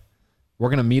LA, we're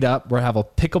going to meet up. We'll have a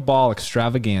pickleball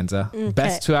extravaganza. Okay.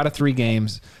 Best 2 out of 3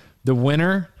 games. The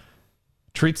winner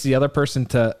treats the other person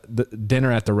to the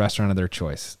dinner at the restaurant of their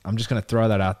choice. I'm just going to throw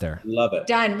that out there. Love it.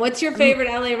 Done. What's your favorite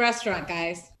LA restaurant,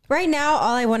 guys? Right now,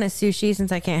 all I want is sushi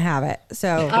since I can't have it.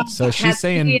 So she's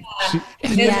saying,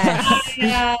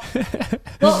 yeah.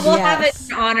 We'll have it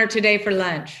in honor today for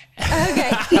lunch.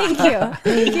 Okay. Thank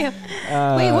you.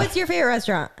 Wait, what's your favorite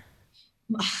restaurant?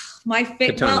 My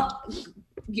favorite. Well,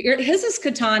 his is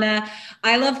Katana.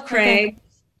 I love Craig.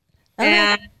 Okay.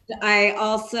 And I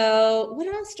also, what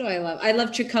else do I love? I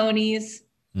love Cicconi's.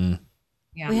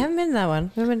 Yeah. We haven't been to that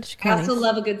one. We haven't been to Cicconi's. I also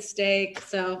love a good steak.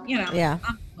 So, Yeah.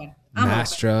 I'm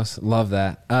Mastros. Love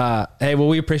that. Hey, well,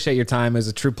 we appreciate your time. It was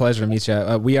a true pleasure to meet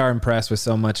you. We are impressed with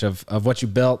so much of what you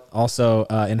built, also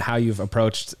in how you've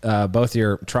approached both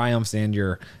your triumphs and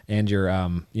your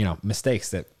mistakes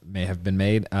that may have been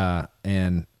made.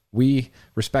 And we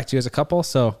respect you as a couple.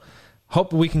 So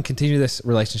hope we can continue this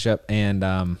relationship,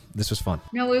 and this was fun.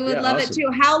 No, we would love it too.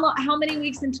 How many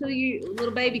weeks until your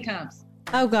little baby comes?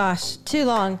 Oh gosh, too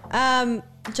long.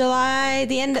 July,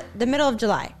 the middle of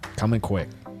July. Coming quick.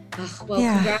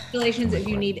 Congratulations. If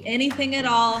you need anything at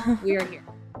all, we are here.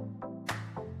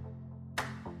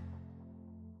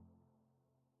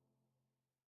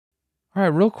 All right,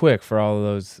 real quick for all of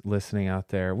those listening out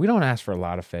there, we don't ask for a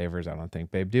lot of favors, I don't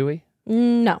think, babe, do we?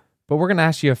 No. But we're going to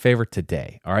ask you a favor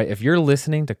today, all right? If you're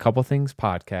listening to Couple Things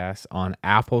Podcast on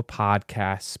Apple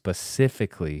Podcasts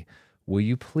specifically, will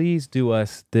you please do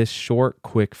us this short,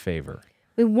 quick favor?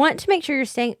 We want to make sure you're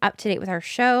staying up to date with our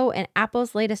show, and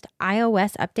Apple's latest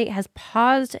iOS update has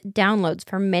paused downloads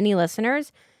for many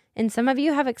listeners, and some of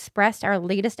you have expressed our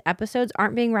latest episodes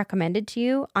aren't being recommended to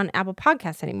you on Apple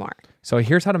Podcasts anymore. So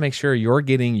here's how to make sure you're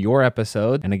getting your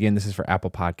episode. And again, this is for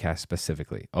Apple Podcasts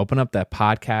specifically. Open up that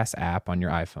podcast app on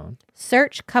your iPhone.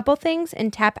 Search Couple Things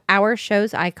and tap our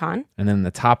show's icon. And then in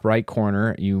the top right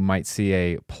corner, you might see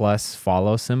a plus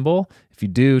follow symbol. If you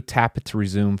do, tap it to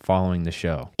resume following the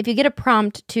show. If you get a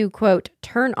prompt to, quote,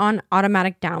 turn on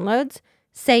automatic downloads,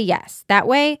 say yes. That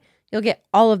way, you'll get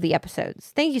all of the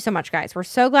episodes. Thank you so much, guys. We're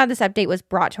so glad this update was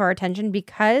brought to our attention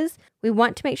because we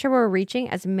want to make sure we're reaching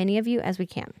as many of you as we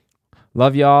can.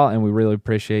 Love y'all, and we really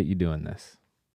appreciate you doing this.